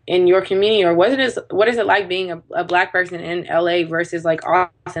and in your community, or what is it like being a black person in LA versus, like,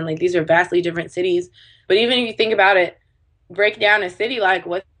 Austin? Like, these are vastly different cities, but even if you think about it, break down a city, like,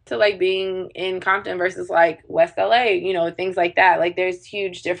 what's it like being in Compton versus, like, West LA, things like that. Like, there's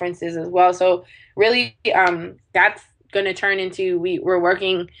huge differences as well. So really, that's going to turn into, we're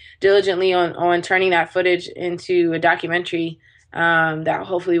working diligently on turning that footage into a documentary, that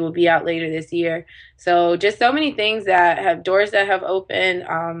hopefully will be out later this year. So just so many things that have doors that have opened,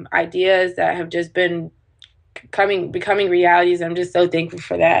 ideas that have just been becoming realities. I'm just so thankful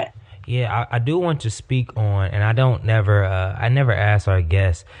for that. Yeah, I do want to speak on, and I never ask our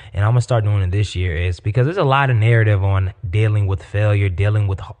guests, and I'm gonna start doing it this year, is because there's a lot of narrative on dealing with failure, dealing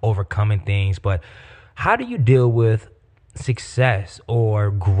with overcoming things, but how do you deal with success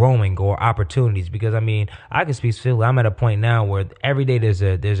or growing or opportunities? Because I mean, I can speak specifically. I'm at a point now where every day there's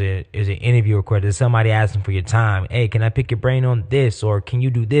an interview request. There's somebody asking for your time. Hey, can I pick your brain on this? Or can you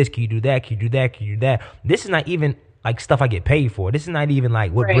do this? Can you do that? Can you do that? Can you do that? This is not even like stuff I get paid for. This is not even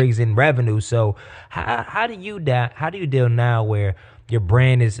like what Right. brings in revenue. So how do you deal now where your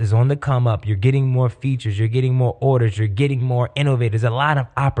brand is on the come up, you're getting more features, you're getting more orders, you're getting more innovators, a lot of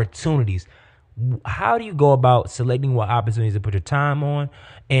opportunities. How do you go about selecting what opportunities to put your time on,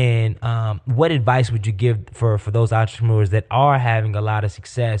 and what advice would you give for those entrepreneurs that are having a lot of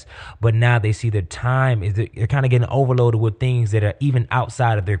success, but now they see their time is they're kind of getting overloaded with things that are even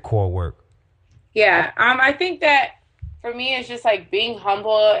outside of their core work? Yeah. I think that for me, it's just like being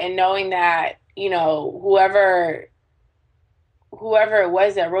humble and knowing that, whoever it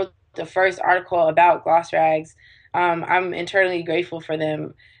was that wrote the first article about gloss rags, I'm internally grateful for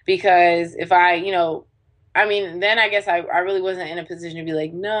them because if I, I mean, then I guess I really wasn't in a position to be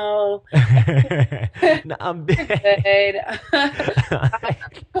like, no, No, I'm good.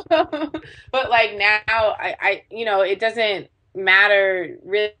 But like now, it doesn't matter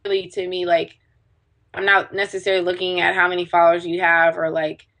really to me. Like, I'm not necessarily looking at how many followers you have or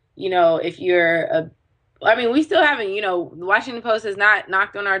like, if you're I mean, we still haven't, the Washington Post has not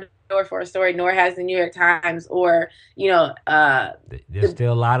knocked on our door for a story, nor has the New York Times or, there's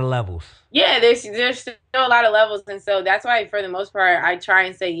still a lot of levels. yeah, there's still a lot of levels. And so that's why for the most part, I try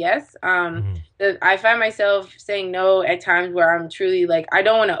and say yes. I find myself saying no at times where I'm truly like, I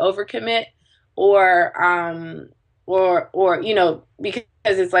don't want to overcommit or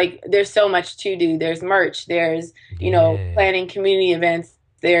because it's like there's so much to do. There's merch, there's planning community events,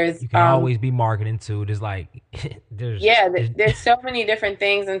 there's you can always be marketing too. There's like there's so many different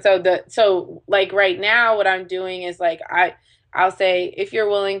things. And so like right now what I'm doing is like I'll say if you're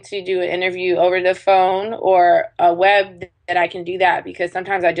willing to do an interview over the phone or a web, that I can do that, because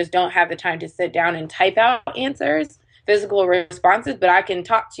sometimes I just don't have the time to sit down and type out answers, physical responses, but I can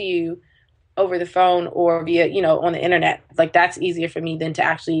talk to you over the phone or via, on the internet. Like that's easier for me than to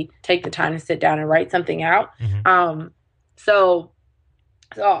actually take the time to sit down and write something out. So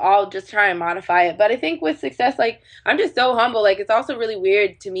I'll just try and modify it. But I think with success, like I'm just so humble. Like it's also really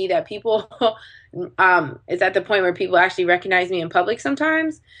weird to me that people, it's at the point where people actually recognize me in public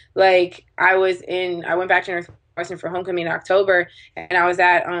sometimes. Like I went back to Northwestern for homecoming in October, and I was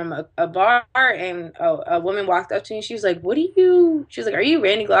at a bar, and a woman walked up to me. She was like, she was like, "Are you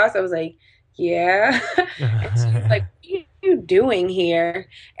Randi Gloss?" I was like, "Yeah." And she was like, "What are you doing here?"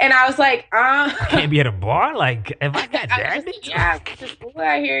 And I was like, I can't be at a bar. Like, if I got that, yeah, just cool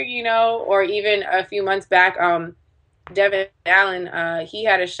out here, Or even a few months back, Devin Allen, he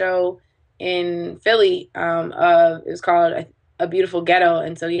had a show in Philly. It was called A Beautiful Ghetto,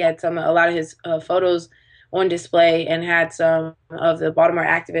 and so he had a lot of his photos on display and had some of the Baltimore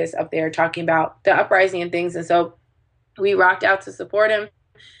activists up there talking about the uprising and things. And so we rocked out to support him.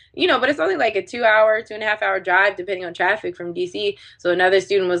 But it's only like a 2.5 hour drive, depending on traffic from DC. So another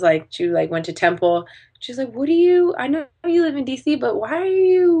student was like, went to Temple. She was like, I know you live in DC, but why are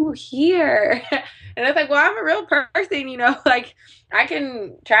you here? And I was like, well, I'm a real person, like I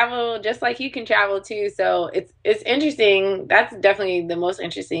can travel just like you can travel too. So it's interesting. That's definitely the most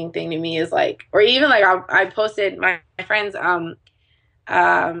interesting thing to me is like, or even like I posted my friends,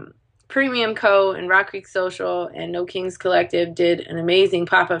 Premium Co. and Rock Creek Social and No Kings Collective did an amazing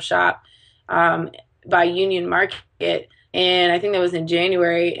pop-up shop by Union Market, and I think that was in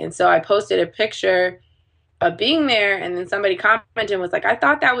January. And so I posted a picture of being there, and then somebody commented and was like, "I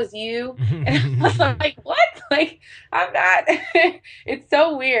thought that was you," and I was like, "What? Like, I'm not." It's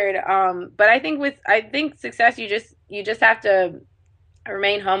so weird. But I think success, you just have to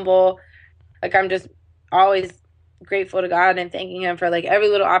remain humble. Like I'm just always grateful to God and thanking him for like every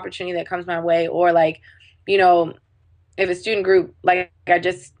little opportunity that comes my way, or like, if a student group, like I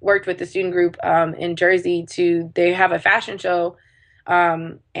just worked with the student group in Jersey they have a fashion show,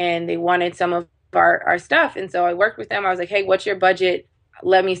 and they wanted some of our stuff, and so I worked with them. I was like, hey, what's your budget?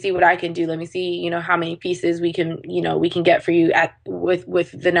 Let me see what I can do. Let me see, how many pieces we can get for you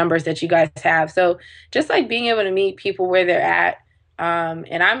with the numbers that you guys have. So just like being able to meet people where they're at,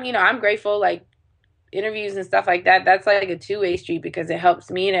 and I'm grateful, like interviews and stuff like that, that's like a two-way street because it helps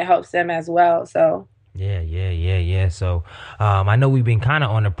me and it helps them as well. So yeah. So I know we've been kind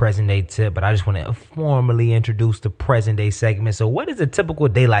of on the present day tip, but I just want to formally introduce the present day segment. So what is a typical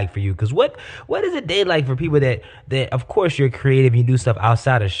day like for you? Because what is a day like for people that of course you're creative, you do stuff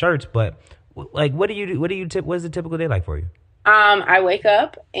outside of shirts, but like what is a typical day like for you? I wake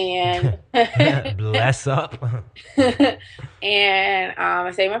up and bless up and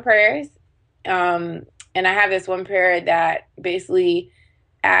I say my prayers. And I have this one prayer that basically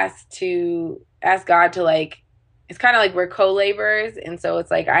asks God to, like, it's kind of like we're co-laborers. And so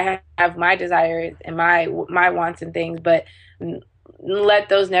it's like I have my desires and my wants and things, but let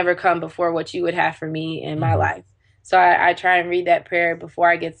those never come before what you would have for me in my life. So I try and read that prayer before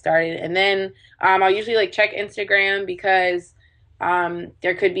I get started. And then I'll usually like check Instagram because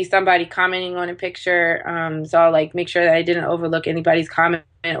there could be somebody commenting on a picture. So I'll like make sure that I didn't overlook anybody's comment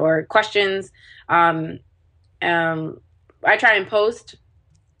or questions. I try and post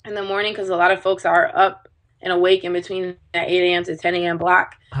in the morning because a lot of folks are up and awake in between that 8 a.m. to 10 a.m.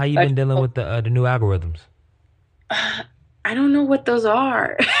 block. How you been dealing with the new algorithms? I don't know what those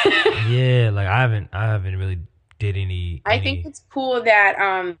are. Yeah, like I haven't really did any. I think it's cool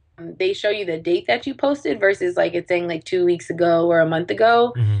that they show you the date that you posted versus like it's saying like 2 weeks ago or a month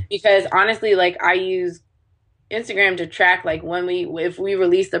ago. Because honestly, like I use Instagram to track like if we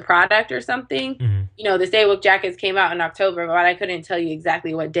release the product or something. Mhm. You know, the Staywoke jackets came out in October, but I couldn't tell you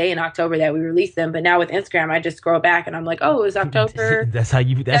exactly what day in October that we released them. But now with Instagram, I just scroll back and I'm like, oh, it was October That's how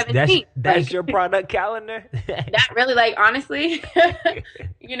you. That's 17th. Like your product calendar. that really, like, honestly,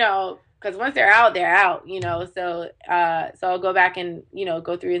 you know, because once they're out, you know. So so I'll go back and, you know,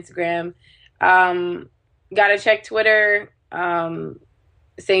 go through Instagram. Gotta check Twitter.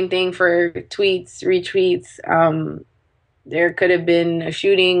 Same thing for tweets, retweets. There could have been a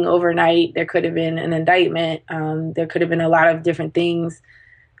shooting overnight. There could have been an indictment. There could have been a lot of different things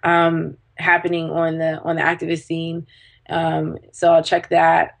happening on the activist scene. So I'll check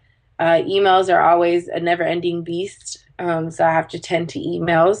that. Emails are always a never-ending beast. So I have to tend to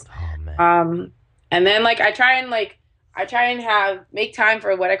emails. Oh, man. And then like I try and make time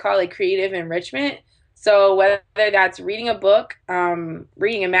for what I call like creative enrichment. So whether that's reading a book,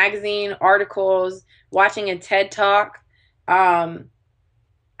 reading a magazine, articles, watching a TED Talk, or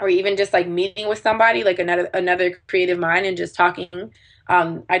even just like meeting with somebody, like another creative mind and just talking.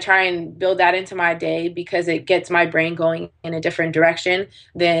 I try and build that into my day because it gets my brain going in a different direction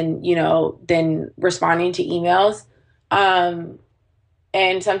than responding to emails.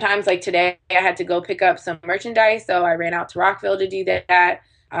 And sometimes like today I had to go pick up some merchandise. So I ran out to Rockville to do that.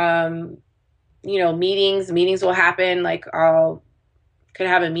 You know, meetings will happen. Like could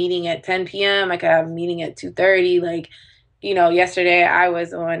have a meeting at 10 p.m. I could have a meeting at 2:30. Like, you know, yesterday I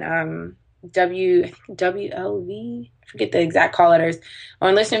was on WLV, I forget the exact call letters,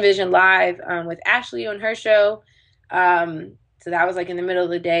 on Listen Vision Live with Ashley on her show. So that was like in the middle of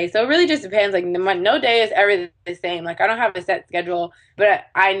the day. So it really just depends. Like no day is ever the same. Like I don't have a set schedule, but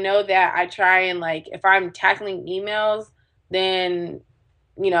I know that I try and like if I'm tackling emails, then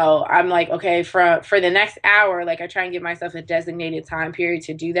you know, I'm like, okay, for the next hour, like I try and give myself a designated time period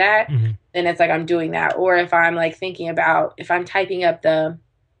to do that. Mhm. Then it's like I'm doing that. Or if I'm like thinking about, if I'm typing up our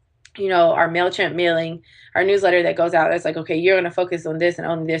MailChimp mailing, our newsletter that goes out, that's like, okay, you're going to focus on this and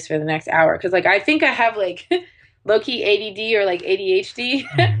only this for the next hour. Cause like, I think I have like low-key ADD or like ADHD.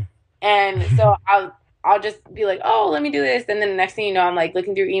 Mhm. And so I'll just be like, oh, let me do this. And then the next thing you know, I'm like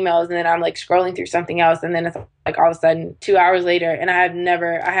looking through emails and then I'm like scrolling through something else. And then it's like all of a sudden 2 hours later and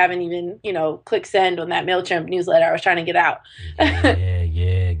I haven't even, you know, click send on that MailChimp newsletter I was trying to get out.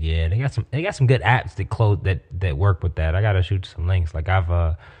 Yeah. They got some good apps that work with that. I got to shoot some links. Like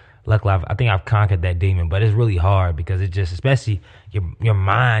luckily I think I've conquered that demon, but it's really hard because it just, especially your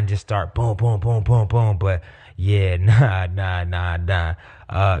mind just start boom, boom, boom, boom, boom. But yeah, nah.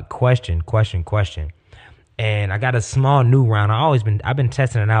 Question. And I got a small new round. I've been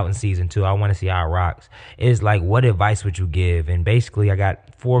testing it out in season 2. I want to see how it rocks. It's like, what advice would you give? And basically I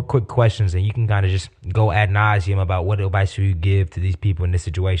got 4 quick questions and you can kind of just go ad nauseum about what advice would you give to these people in this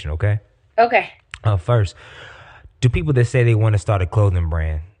situation. Okay. Okay. First, do people that say they want to start a clothing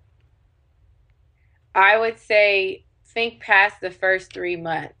brand? I would say think past the first 3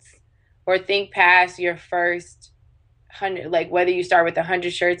 months or think past your first 100, like whether you start with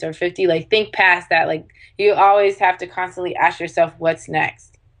 100 shirts or 50, like think past that. Like you always have to constantly ask yourself what's next.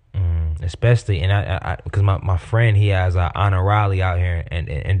 Especially, and I because my friend, he has Honor Riley out here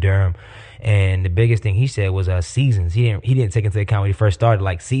in Durham, and the biggest thing he said was seasons. He didn't take into account when he first started,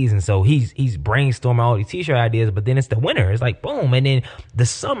 like seasons. So he's brainstorming all these t-shirt ideas, but then it's the winter. It's like boom, and then the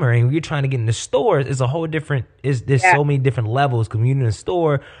summer, and when you're trying to get in the stores, it's a whole different. There's so many different levels because when you're in the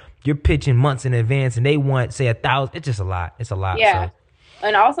store, you're pitching months in advance, and they want say 1,000. It's just a lot. It's a lot. Yeah. So.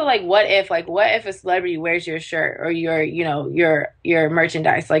 And also, like, what if a celebrity wears your shirt or your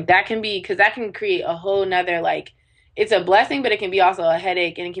merchandise? Like, that can be, because that can create a whole nother, like, it's a blessing, but it can be also a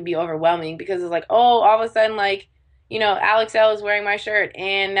headache and it can be overwhelming because it's like, oh, all of a sudden, like, you know, Alex L is wearing my shirt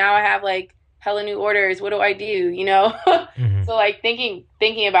and now I have, like, hella new orders. What do I do? You know? Mm-hmm. So, like, thinking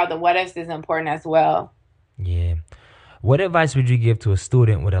about the what ifs is important as well. Yeah. What advice would you give to a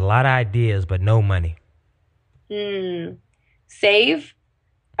student with a lot of ideas but no money? Save.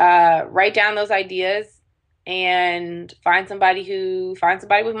 Write down those ideas and find somebody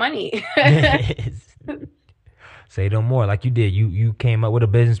with money. Say no more, like you did. You came up with a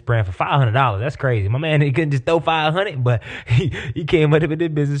business plan for $500. That's crazy. My man, he couldn't just throw 500, but he came up with a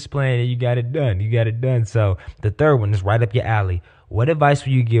business plan and you got it done. So the third one is right up your alley. What advice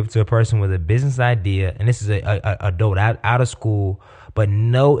would you give to a person with a business idea? And this is a adult out of school, but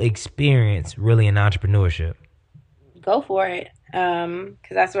no experience really in entrepreneurship. Go for it. Because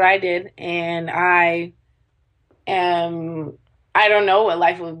that's what I did. And I don't know what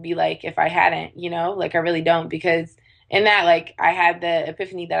life would be like if I hadn't, you know, like I really don't, because in that, like I had the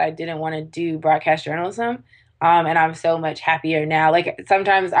epiphany that I didn't want to do broadcast journalism. And I'm so much happier now. Like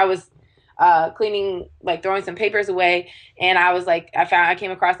sometimes I cleaning, like throwing some papers away. And I was like, I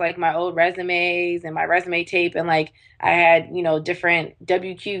came across like my old resumes and my resume tape. And like, I had, different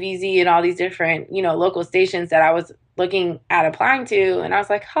WQVZ and all these different, local stations that I was looking at applying to. And I was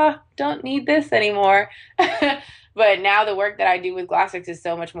like, don't need this anymore. But now the work that I do with GLOSSRAGS is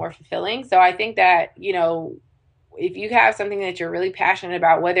so much more fulfilling. So I think that, if you have something that you're really passionate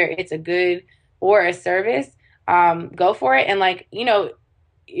about, whether it's a good or a service, go for it. And like,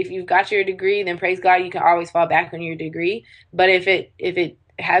 if you've got your degree, then praise God, you can always fall back on your degree. But if it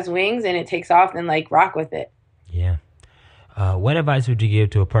has wings and it takes off, then like rock with it. Yeah. What advice would you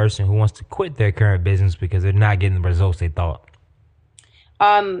give to a person who wants to quit their current business because they're not getting the results they thought?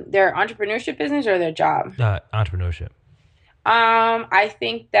 Their entrepreneurship business or their job? Entrepreneurship. I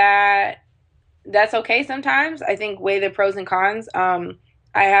think that's okay sometimes. I think weigh the pros and cons. I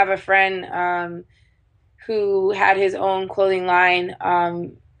have a friend who had his own clothing line,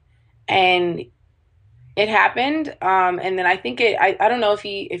 and it happened. And then I think I don't know if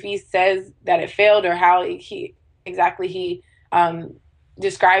he says that it failed or how he exactly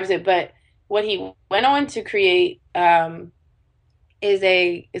describes it, but what he went on to create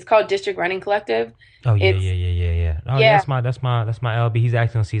is called District Running Collective. Oh yeah. Oh yeah, that's my LB. He's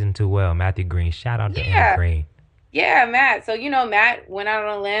actually on season 2. Well, Matthew Green. Shout out to Aaron Green. Yeah, Matt. So Matt went out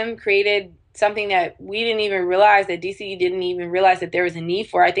on a limb, created something that we didn't even realize, that DCE didn't even realize that there was a need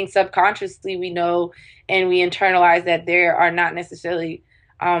for. I think subconsciously we know and we internalize that there are not necessarily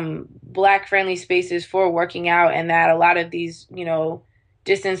Black friendly spaces for working out, and that a lot of these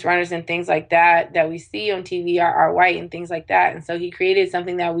distance runners and things like that we see on TV are white and things like that. And so he created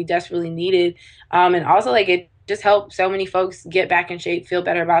something that we desperately needed. And also like it just helped so many folks get back in shape, feel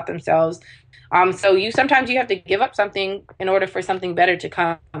better about themselves. So sometimes you have to give up something in order for something better to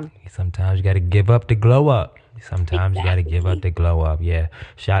come. Sometimes you got to give up to glow up. Sometimes you got to give up to glow up. Yeah.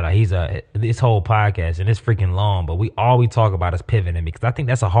 Shout out. This whole podcast, and it's freaking long, but all we talk about is pivoting, because I think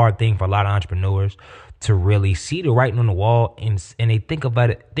that's a hard thing for a lot of entrepreneurs to really see the writing on the wall, and they think of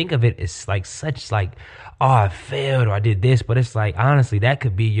it as like such like, oh, I failed or I did this, but it's like, honestly, that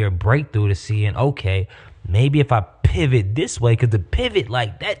could be your breakthrough to seeing, okay, maybe if I pivot this way, because the pivot,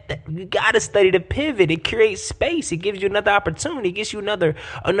 like that you gotta study the pivot. It creates space. It gives you another opportunity. It gives you another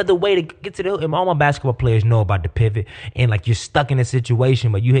way to get to the hoop. And all my basketball players know about the pivot. And like, you're stuck in a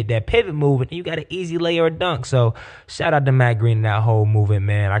situation, but you hit that pivot move and you got an easy layer of dunk. So shout out to Matt Green and that whole movement,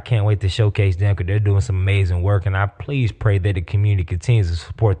 man. I can't wait to showcase them, because they're doing some amazing work. And I please pray that the community continues to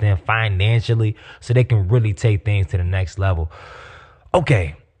support them financially so they can really take things to the next level.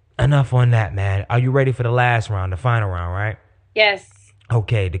 Okay. Enough on that, man. Are you ready for the last round, the final round, right? Yes.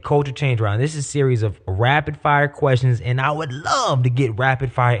 Okay, the culture change round. This is a series of rapid fire questions, and I would love to get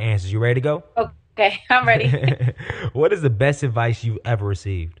rapid fire answers. You ready to go? Okay, I'm ready. What is the best advice you've ever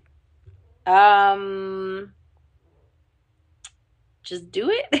received? Just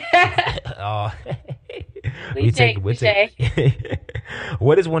do it. Oh. Cliche.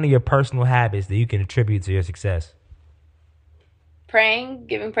 What is one of your personal habits that you can attribute to your success? Praying,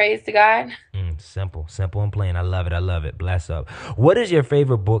 giving praise to God. Simple and plain. I love it. Bless up. What is your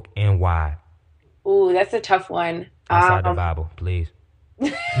favorite book and why? Ooh, that's a tough one. Outside the Bible, please.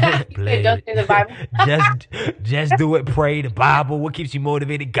 Please. Don't say the Bible. just do it. Pray the Bible. What keeps you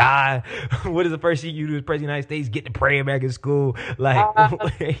motivated? God. What is the first thing you do as president of the United States? Get to praying back in school. Like,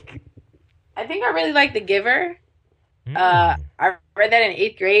 I think I really like The Giver. I read that in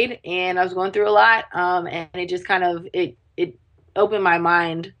 8th grade, and I was going through a lot. And it just kind of it opened my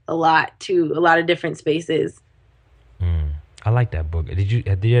mind a lot to a lot of different spaces. I like that book. Did you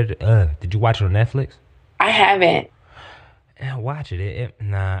watch it on Netflix? I haven't. Watch it.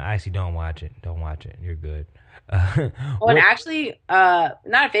 Nah, I actually don't watch it. Don't watch it. You're good. And actually, not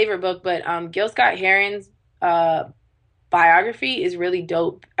a favorite book, but Gil Scott-Heron's biography is really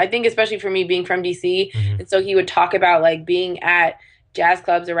dope. I think especially for me being from DC, and so he would talk about like being at jazz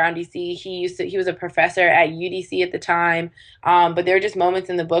clubs around DC. He was a professor at UDC at the time. But there were just moments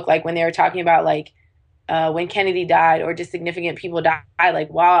in the book, like when they were talking about like when Kennedy died or just significant people died, like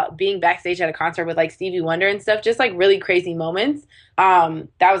while being backstage at a concert with like Stevie Wonder and stuff, just like really crazy moments.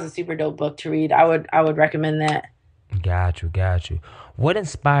 That was a super dope book to read. I would recommend that. Got you. What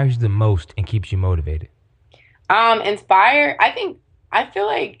inspires you the most and keeps you motivated? I feel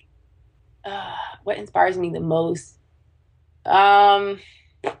like what inspires me the most? I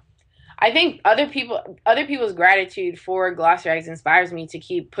think other people's gratitude for GLOSSRAGS inspires me to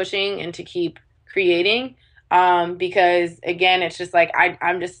keep pushing and to keep creating. Because again, it's just like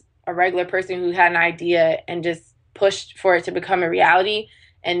I'm just a regular person who had an idea and just pushed for it to become a reality.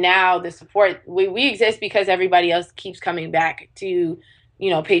 And now the support, we exist because everybody else keeps coming back to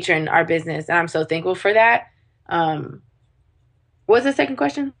patron our business. And I'm so thankful for that. What's the second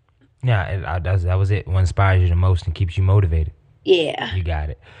question? Yeah, that was it. What inspires you the most and keeps you motivated? Yeah. You got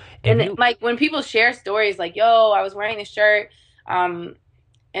it. And like when people share stories like, yo, I was wearing this shirt,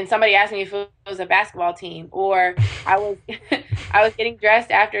 and somebody asked me if it was a basketball team, or I was I was getting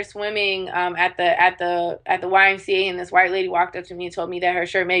dressed after swimming at the YMCA, and this white lady walked up to me and told me that her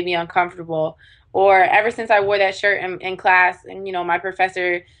shirt made me uncomfortable. Or ever since I wore that shirt in class, and my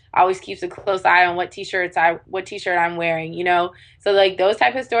professor always keeps a close eye on what t-shirt I'm wearing, So like those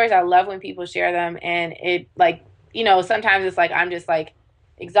type of stories, I love when people share them, and it like, sometimes it's like I'm just like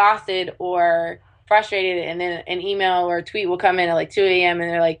exhausted or frustrated, and then an email or a tweet will come in at like 2 a.m. and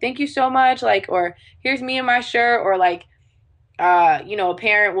they're like, thank you so much, like, or here's me in my shirt, or like a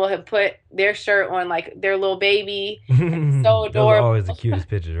parent will have put their shirt on like their little baby. So adorable. Those are always the cutest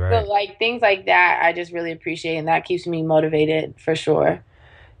pictures, right? So like things like that I just really appreciate, and that keeps me motivated for sure.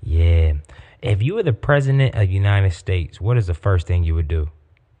 Yeah. If you were the president of the United States, what is the first thing you would do?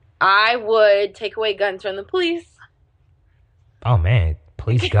 I would take away guns from the police. Oh man,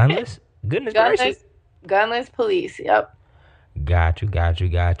 police gunless? Goodness gracious. Gunless police, yep. Got you.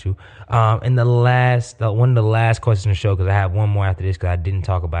 And one of the last questions of the show, because I have one more after this because I didn't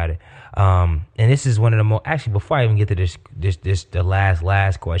talk about it. And this is one of the most, actually, before I even get to this the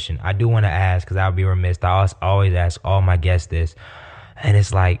last question, I do want to ask, because I would be remiss. I always ask all my guests this. And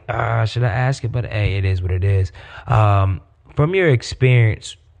it's like, should I ask it? But hey, it is what it is. From your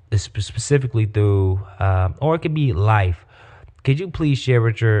experience, specifically through, or it could be life, could you please share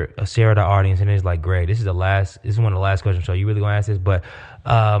with the audience? And it's like, great, this is one of the last questions. So you really gonna ask this? But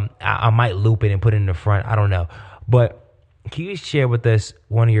I might loop it and put it in the front. I don't know. But can you share with us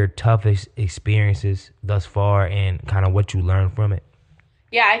one of your toughest experiences thus far and kind of what you learned from it?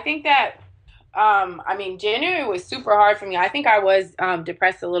 Yeah, I think that, January was super hard for me. I think I was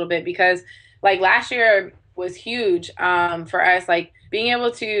depressed a little bit because like last year was huge for us, like being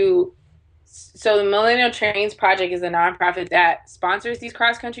able to. So the Millennial Trains Project is a nonprofit that sponsors these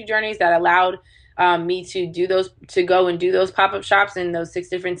cross-country journeys that allowed me to go and do those pop-up shops in those 6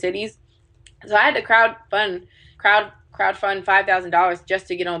 different cities. So I had to crowdfund $5,000 just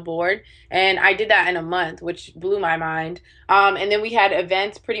to get on board, and I did that in a month, which blew my mind. And then we had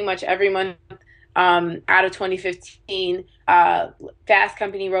events pretty much every month out of 2015. Fast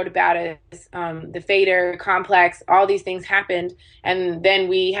Company wrote about it. The Fader Complex, all these things happened, and then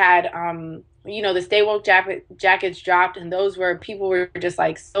we had the Stay Woke jackets dropped, and those were, people were just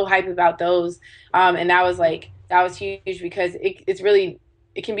like so hype about those, and that was huge because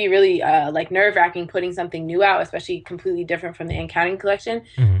it can be really like nerve-wracking putting something new out, especially completely different from the In-Counting collection.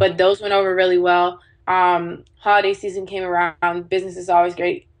 Mm-hmm. But those went over really well. Holiday season came around. Business is always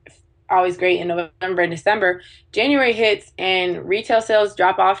great in November and December. January hits and retail sales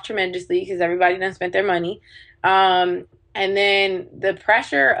drop off tremendously because everybody done spent their money. And then the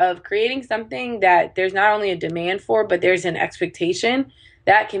pressure of creating something that there's not only a demand for, but there's an expectation,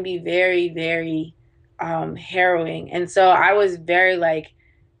 that can be very, very harrowing. And so I was very like,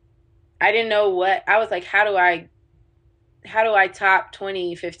 I didn't know what, I was like, how do I top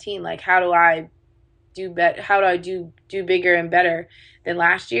 2015? Like, how do I do better? How do I do bigger and better than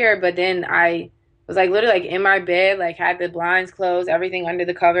last year? But then I was like literally like in my bed, like had the blinds closed, everything under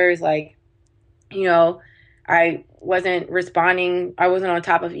the covers, like, I wasn't responding. I wasn't on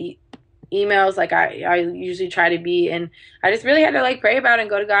top of emails like I usually try to be. And I just really had to like pray about it and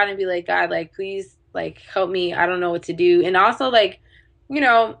go to God and be like, God, like, please, like, help me. I don't know what to do. And also, like,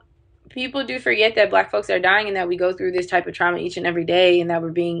 people do forget that Black folks are dying and that we go through this type of trauma each and every day, and that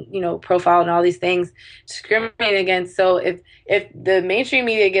we're being, profiled and all these things, discriminated against. So if the mainstream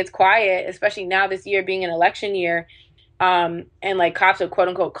media gets quiet, especially now this year being an election year, and like cops will quote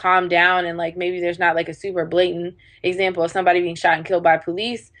unquote calm down, and like maybe there's not like a super blatant example of somebody being shot and killed by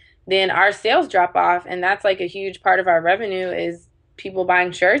police, then our sales drop off, and that's like a huge part of our revenue is people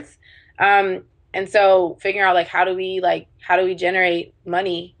buying shirts. And so figuring out like how do we generate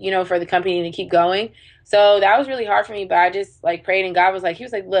money, for the company to keep going. So that was really hard for me, but I just like prayed, and God was like, he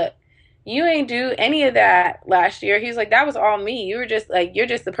was like, look, you ain't do any of that last year. He was like, that was all me. You were just like, you're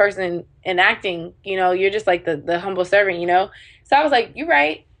just the person enacting, you're just like the humble servant, So I was like, you're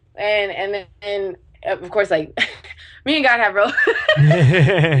right. And then of course, like me and God have real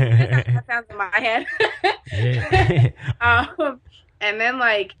that sounds in my head. And then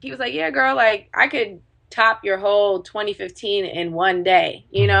like he was like, yeah, girl, like I could top your whole 2015 in one day,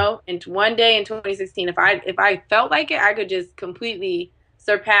 in one day in 2016. If I felt like it, I could just completely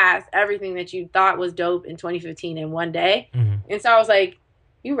surpass everything that you thought was dope in 2015 in one day. Mm-hmm. And so I was like,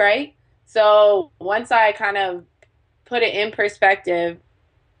 you right. So once I kind of put it in perspective,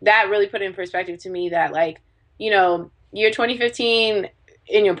 that really put in perspective to me that, like, year 2015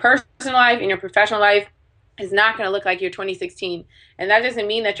 in your personal life, in your professional life, is not going to look like your 2016. And that doesn't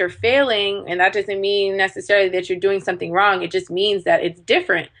mean that you're failing, and that doesn't mean necessarily that you're doing something wrong. It just means that it's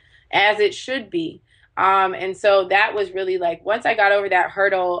different, as it should be. And so that was really, like, once I got over that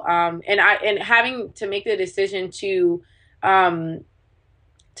hurdle, and having to make the decision to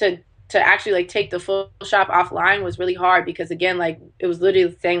actually, like, take the full shop offline was really hard, because, again, like, it was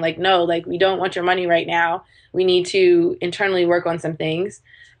literally saying, like, no, like, we don't want your money right now. We need to internally work on some things.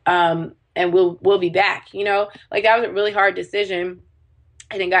 And we'll be back, like, that was a really hard decision,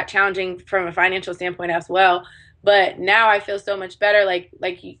 and it got challenging from a financial standpoint as well. But now I feel so much better. Like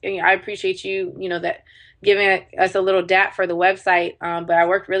I appreciate you, that giving us a little dap for the website. But I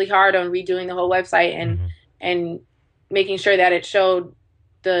worked really hard on redoing the whole website and making sure that it showed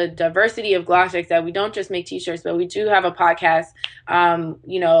the diversity of GLOSSRAGS, that we don't just make t-shirts, but we do have a podcast. I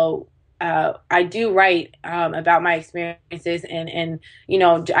do write about my experiences, and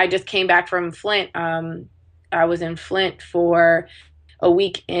I just came back from Flint. I was in Flint for a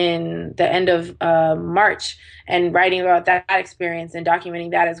week in the end of March, and writing about that experience and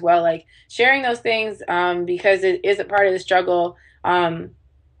documenting that as well, like sharing those things, because it is a part of the struggle.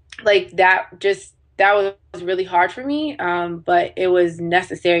 Like that was really hard for me, but it was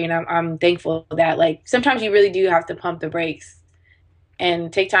necessary, and I'm thankful that, like, sometimes you really do have to pump the brakes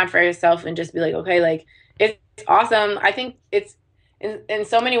and take time for yourself and just be like, okay, like, it's awesome. I think it's in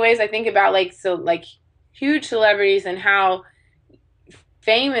so many ways, I think about, like, huge celebrities and how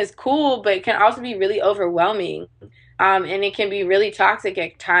fame is cool, but it can also be really overwhelming. And it can be really toxic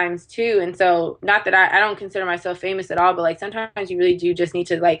at times too. And so, not that I don't consider myself famous at all, but, like, sometimes you really do just need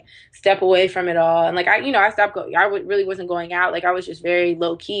to, like, step away from it all. And, like, I stopped going, really wasn't going out. Like, I was just very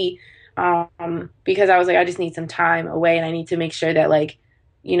low key, because I was like, I just need some time away, and I need to make sure that, like,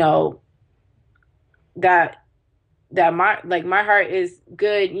 that my heart is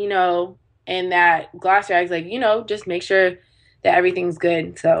good, and that GLOSSRAGS, like, just make sure that everything's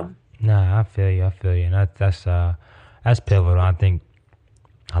good. So nah, I feel you, and that's pivotal. I think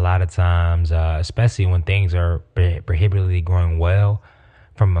a lot of times, especially when things are prohibitively growing well,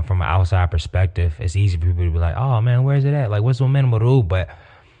 from an outside perspective, it's easy for people to be like, oh man, where's it at? Like, what's the minimum rule? But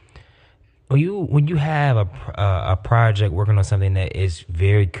when you have a project working on something that is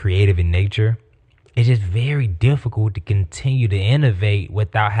very creative in nature, it's just very difficult to continue to innovate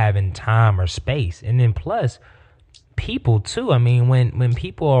without having time or space. And then plus, people too. I mean, when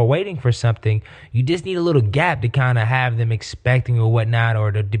people are waiting for something, you just need a little gap to kind of have them expecting or whatnot,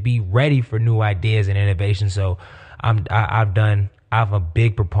 or to be ready for new ideas and innovation. So I'm a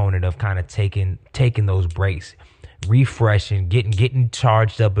big proponent of kind of taking those breaks, refreshing, getting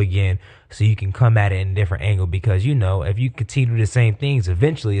charged up again, so you can come at it in a different angle. Because, if you continue the same things,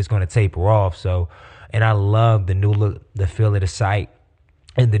 eventually it's going to taper off. So, and I love the new look, the feel of the site,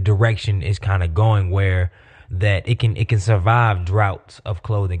 and the direction is kind of going where that it can survive droughts of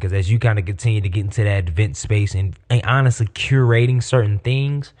clothing. Because as you kind of continue to get into that event space and honestly curating certain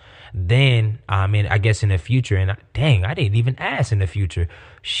things, then I guess in the future, and dang, I didn't even ask in the future.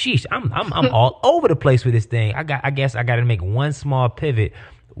 Sheesh, I'm all over the place with this thing. I guess I got to make one small pivot.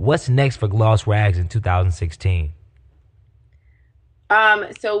 What's next for GLOSSRAGS in 2016?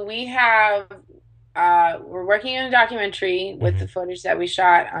 So we have we're working on a documentary with the footage that we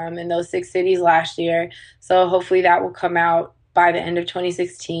shot in those 6 cities last year. So hopefully that will come out by the end of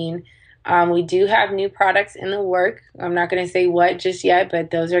 2016. We do have new products in the work. I'm not going to say what just yet,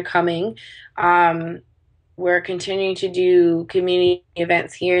 but those are coming. We're continuing to do community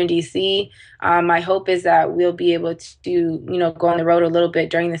events here in DC. My hope is that we'll be able to, go on the road a little bit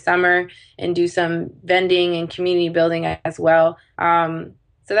during the summer and do some vending and community building as well.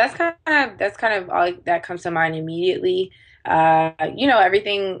 So that's kind of all that comes to mind immediately.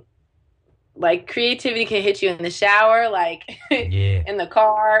 Everything, like, creativity can hit you in the shower, like Yeah. in the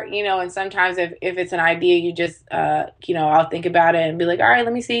car, and sometimes if it's an idea, you just, I'll think about it and be like, all right,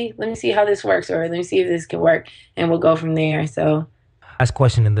 let me see how this works, or let me see if this can work, and we'll go from there. So Last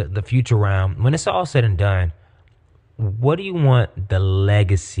question in the future round. When it's all said and done, what do you want the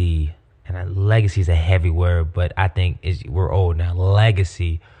legacy, and legacy is a heavy word, but I think we're old now,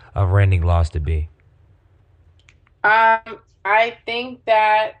 legacy of Randi Gloss to be? I think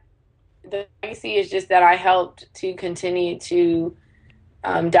that the legacy is just that I helped to continue to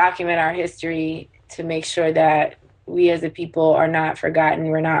document our history, to make sure that we as a people are not forgotten,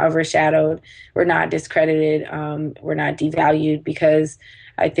 we're not overshadowed, we're not discredited, we're not devalued, because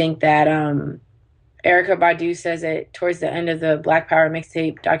I think that Erykah Badu says it towards the end of the Black Power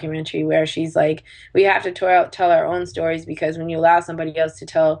mixtape documentary, where she's like, we have to tell our own stories, because when you allow somebody else to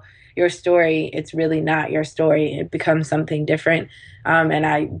tell your story, it's really not your story. It becomes something different. And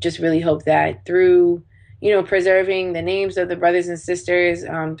I just really hope that through, preserving the names of the brothers and sisters,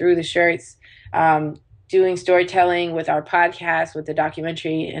 through the shirts, doing storytelling with our podcast, with the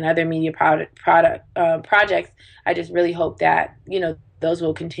documentary, and other media projects, I just really hope that, those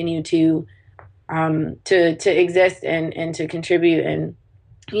will continue to exist and to contribute and,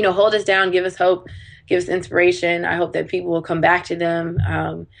 hold us down, give us hope, give us inspiration. I hope that people will come back to them.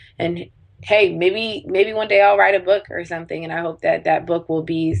 And hey, maybe one day I'll write a book or something. And I hope that that book will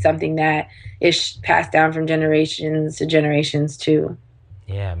be something that is passed down from generations to generations too.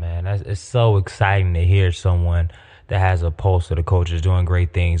 Yeah, man, it's so exciting to hear someone that has a pulse to the culture is doing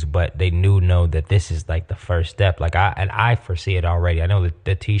great things, but they know that this is like the first step. Like I foresee it already. I know that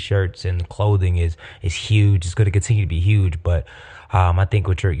the t-shirts and the clothing is huge. It's going to continue to be huge, but I think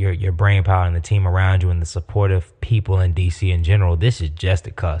with your brain power and the team around you and the supportive people in DC in general, this is just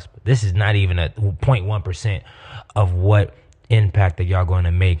a cusp. This is not even a 0.1% of what impact that y'all going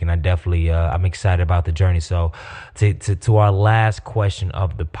to make, and I definitely I'm excited about the journey. So to our last question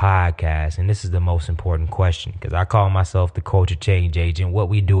of the podcast, and this is the most important question, because I call myself the culture change agent. What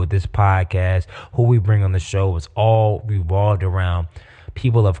we do with this podcast, who we bring on the show, is all revolved around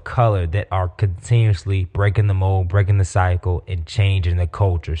people of color that are continuously breaking the mold, breaking the cycle, and changing the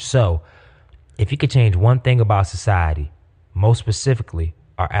culture. So if you could change one thing about society, most specifically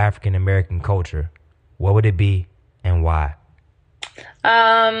our African American culture, what would it be and why?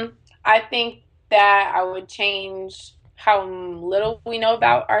 I think that I would change how little we know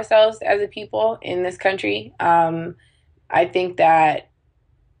about ourselves as a people in this country. I think like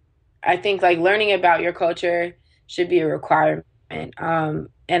learning about your culture should be a requirement. And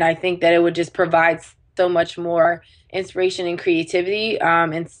I think that it would just provide so much more inspiration and creativity,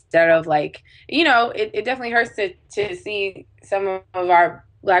 instead of like, it definitely hurts to see some of our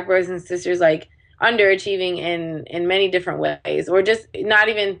Black brothers and sisters like underachieving in many different ways, or just not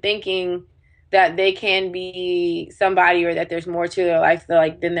even thinking that they can be somebody, or that there's more to their life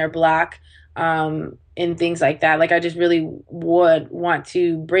than their Black, and things like that. Like, I just really would want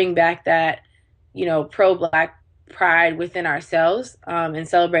to bring back that, pro-Black pride within ourselves, and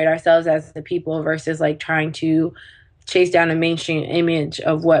celebrate ourselves as the people, versus like trying to chase down a mainstream image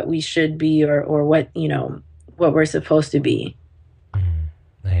of what we should be, or what, what we're supposed to be.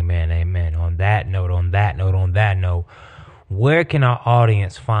 Amen, amen. On that note, where can our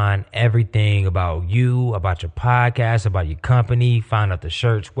audience find everything about you, about your podcast, about your company, find out the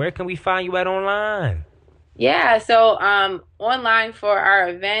shirts? Where can we find you at online? Yeah, so online for our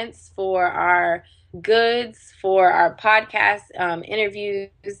events, for our goods, for our podcast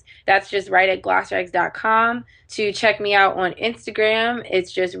interviews, that's just right at glossrags.com. To check me out on Instagram,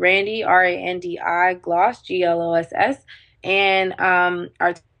 it's just Randi, Randi Gloss, Gloss. And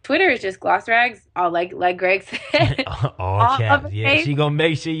our Twitter is just GLOSSRAGS, all like Greg said. all caps. Yeah, she gonna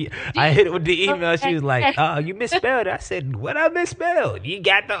make sure I hit it with the email. She was like, "Oh, you misspelled it." I said, "What I misspelled?" You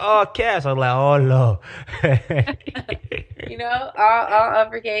got the all caps. I was like, "Oh Lord." All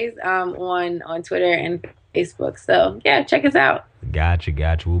uppercase on Twitter and Facebook. So yeah, check us out. Gotcha.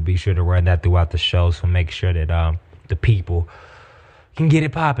 We'll be sure to run that throughout the show. So make sure that the people can get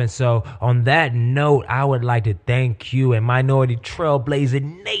it popping. So on that note, I would like to thank you, and Minority Trailblazer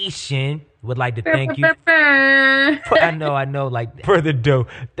Nation would like to thank you. I know, like further ado.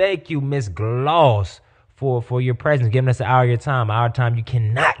 Thank you, Miss Gloss, for your presence, giving us an hour of your time. Our time you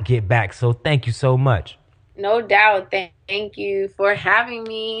cannot get back. So thank you so much. No doubt. Thank you for having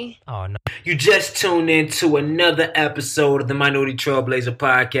me. Oh, no. You just tuned in to another episode of the Minority Trailblazer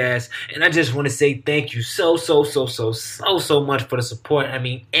podcast, and I just want to say thank you so much for the support. I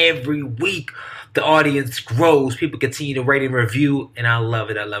mean, every week the audience grows. People continue to rate and review, and I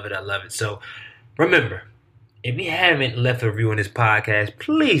love it. So remember, if you haven't left a review on this podcast,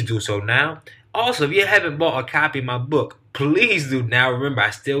 please do so now. Also, if you haven't bought a copy of my book, please do now. Remember, I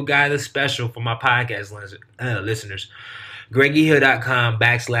still got a special for my podcast listeners.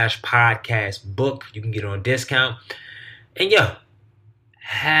 GreggyHill.com/podcast book. You can get it on discount. And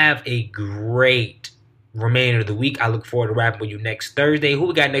have a great remainder of the week. I look forward to rapping with you next Thursday. Who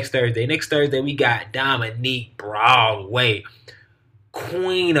we got next Thursday? Next Thursday, we got Dominique Broadway,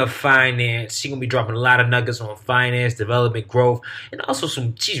 Queen of Finance. She's going to be dropping a lot of nuggets on finance, development, growth, and also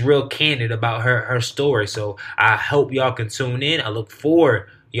she's real candid about her story. So I hope y'all can tune in. I look forward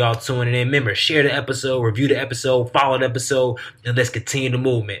y'all tuning in. Remember, share the episode, review the episode, follow the episode, and let's continue the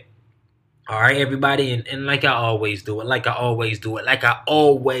movement. All right, everybody. And like I always do it,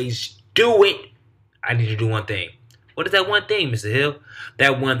 I need to do one thing. What is that one thing, Mr. Hill?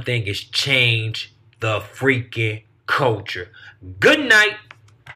 That one thing is change the freaking culture. Good night.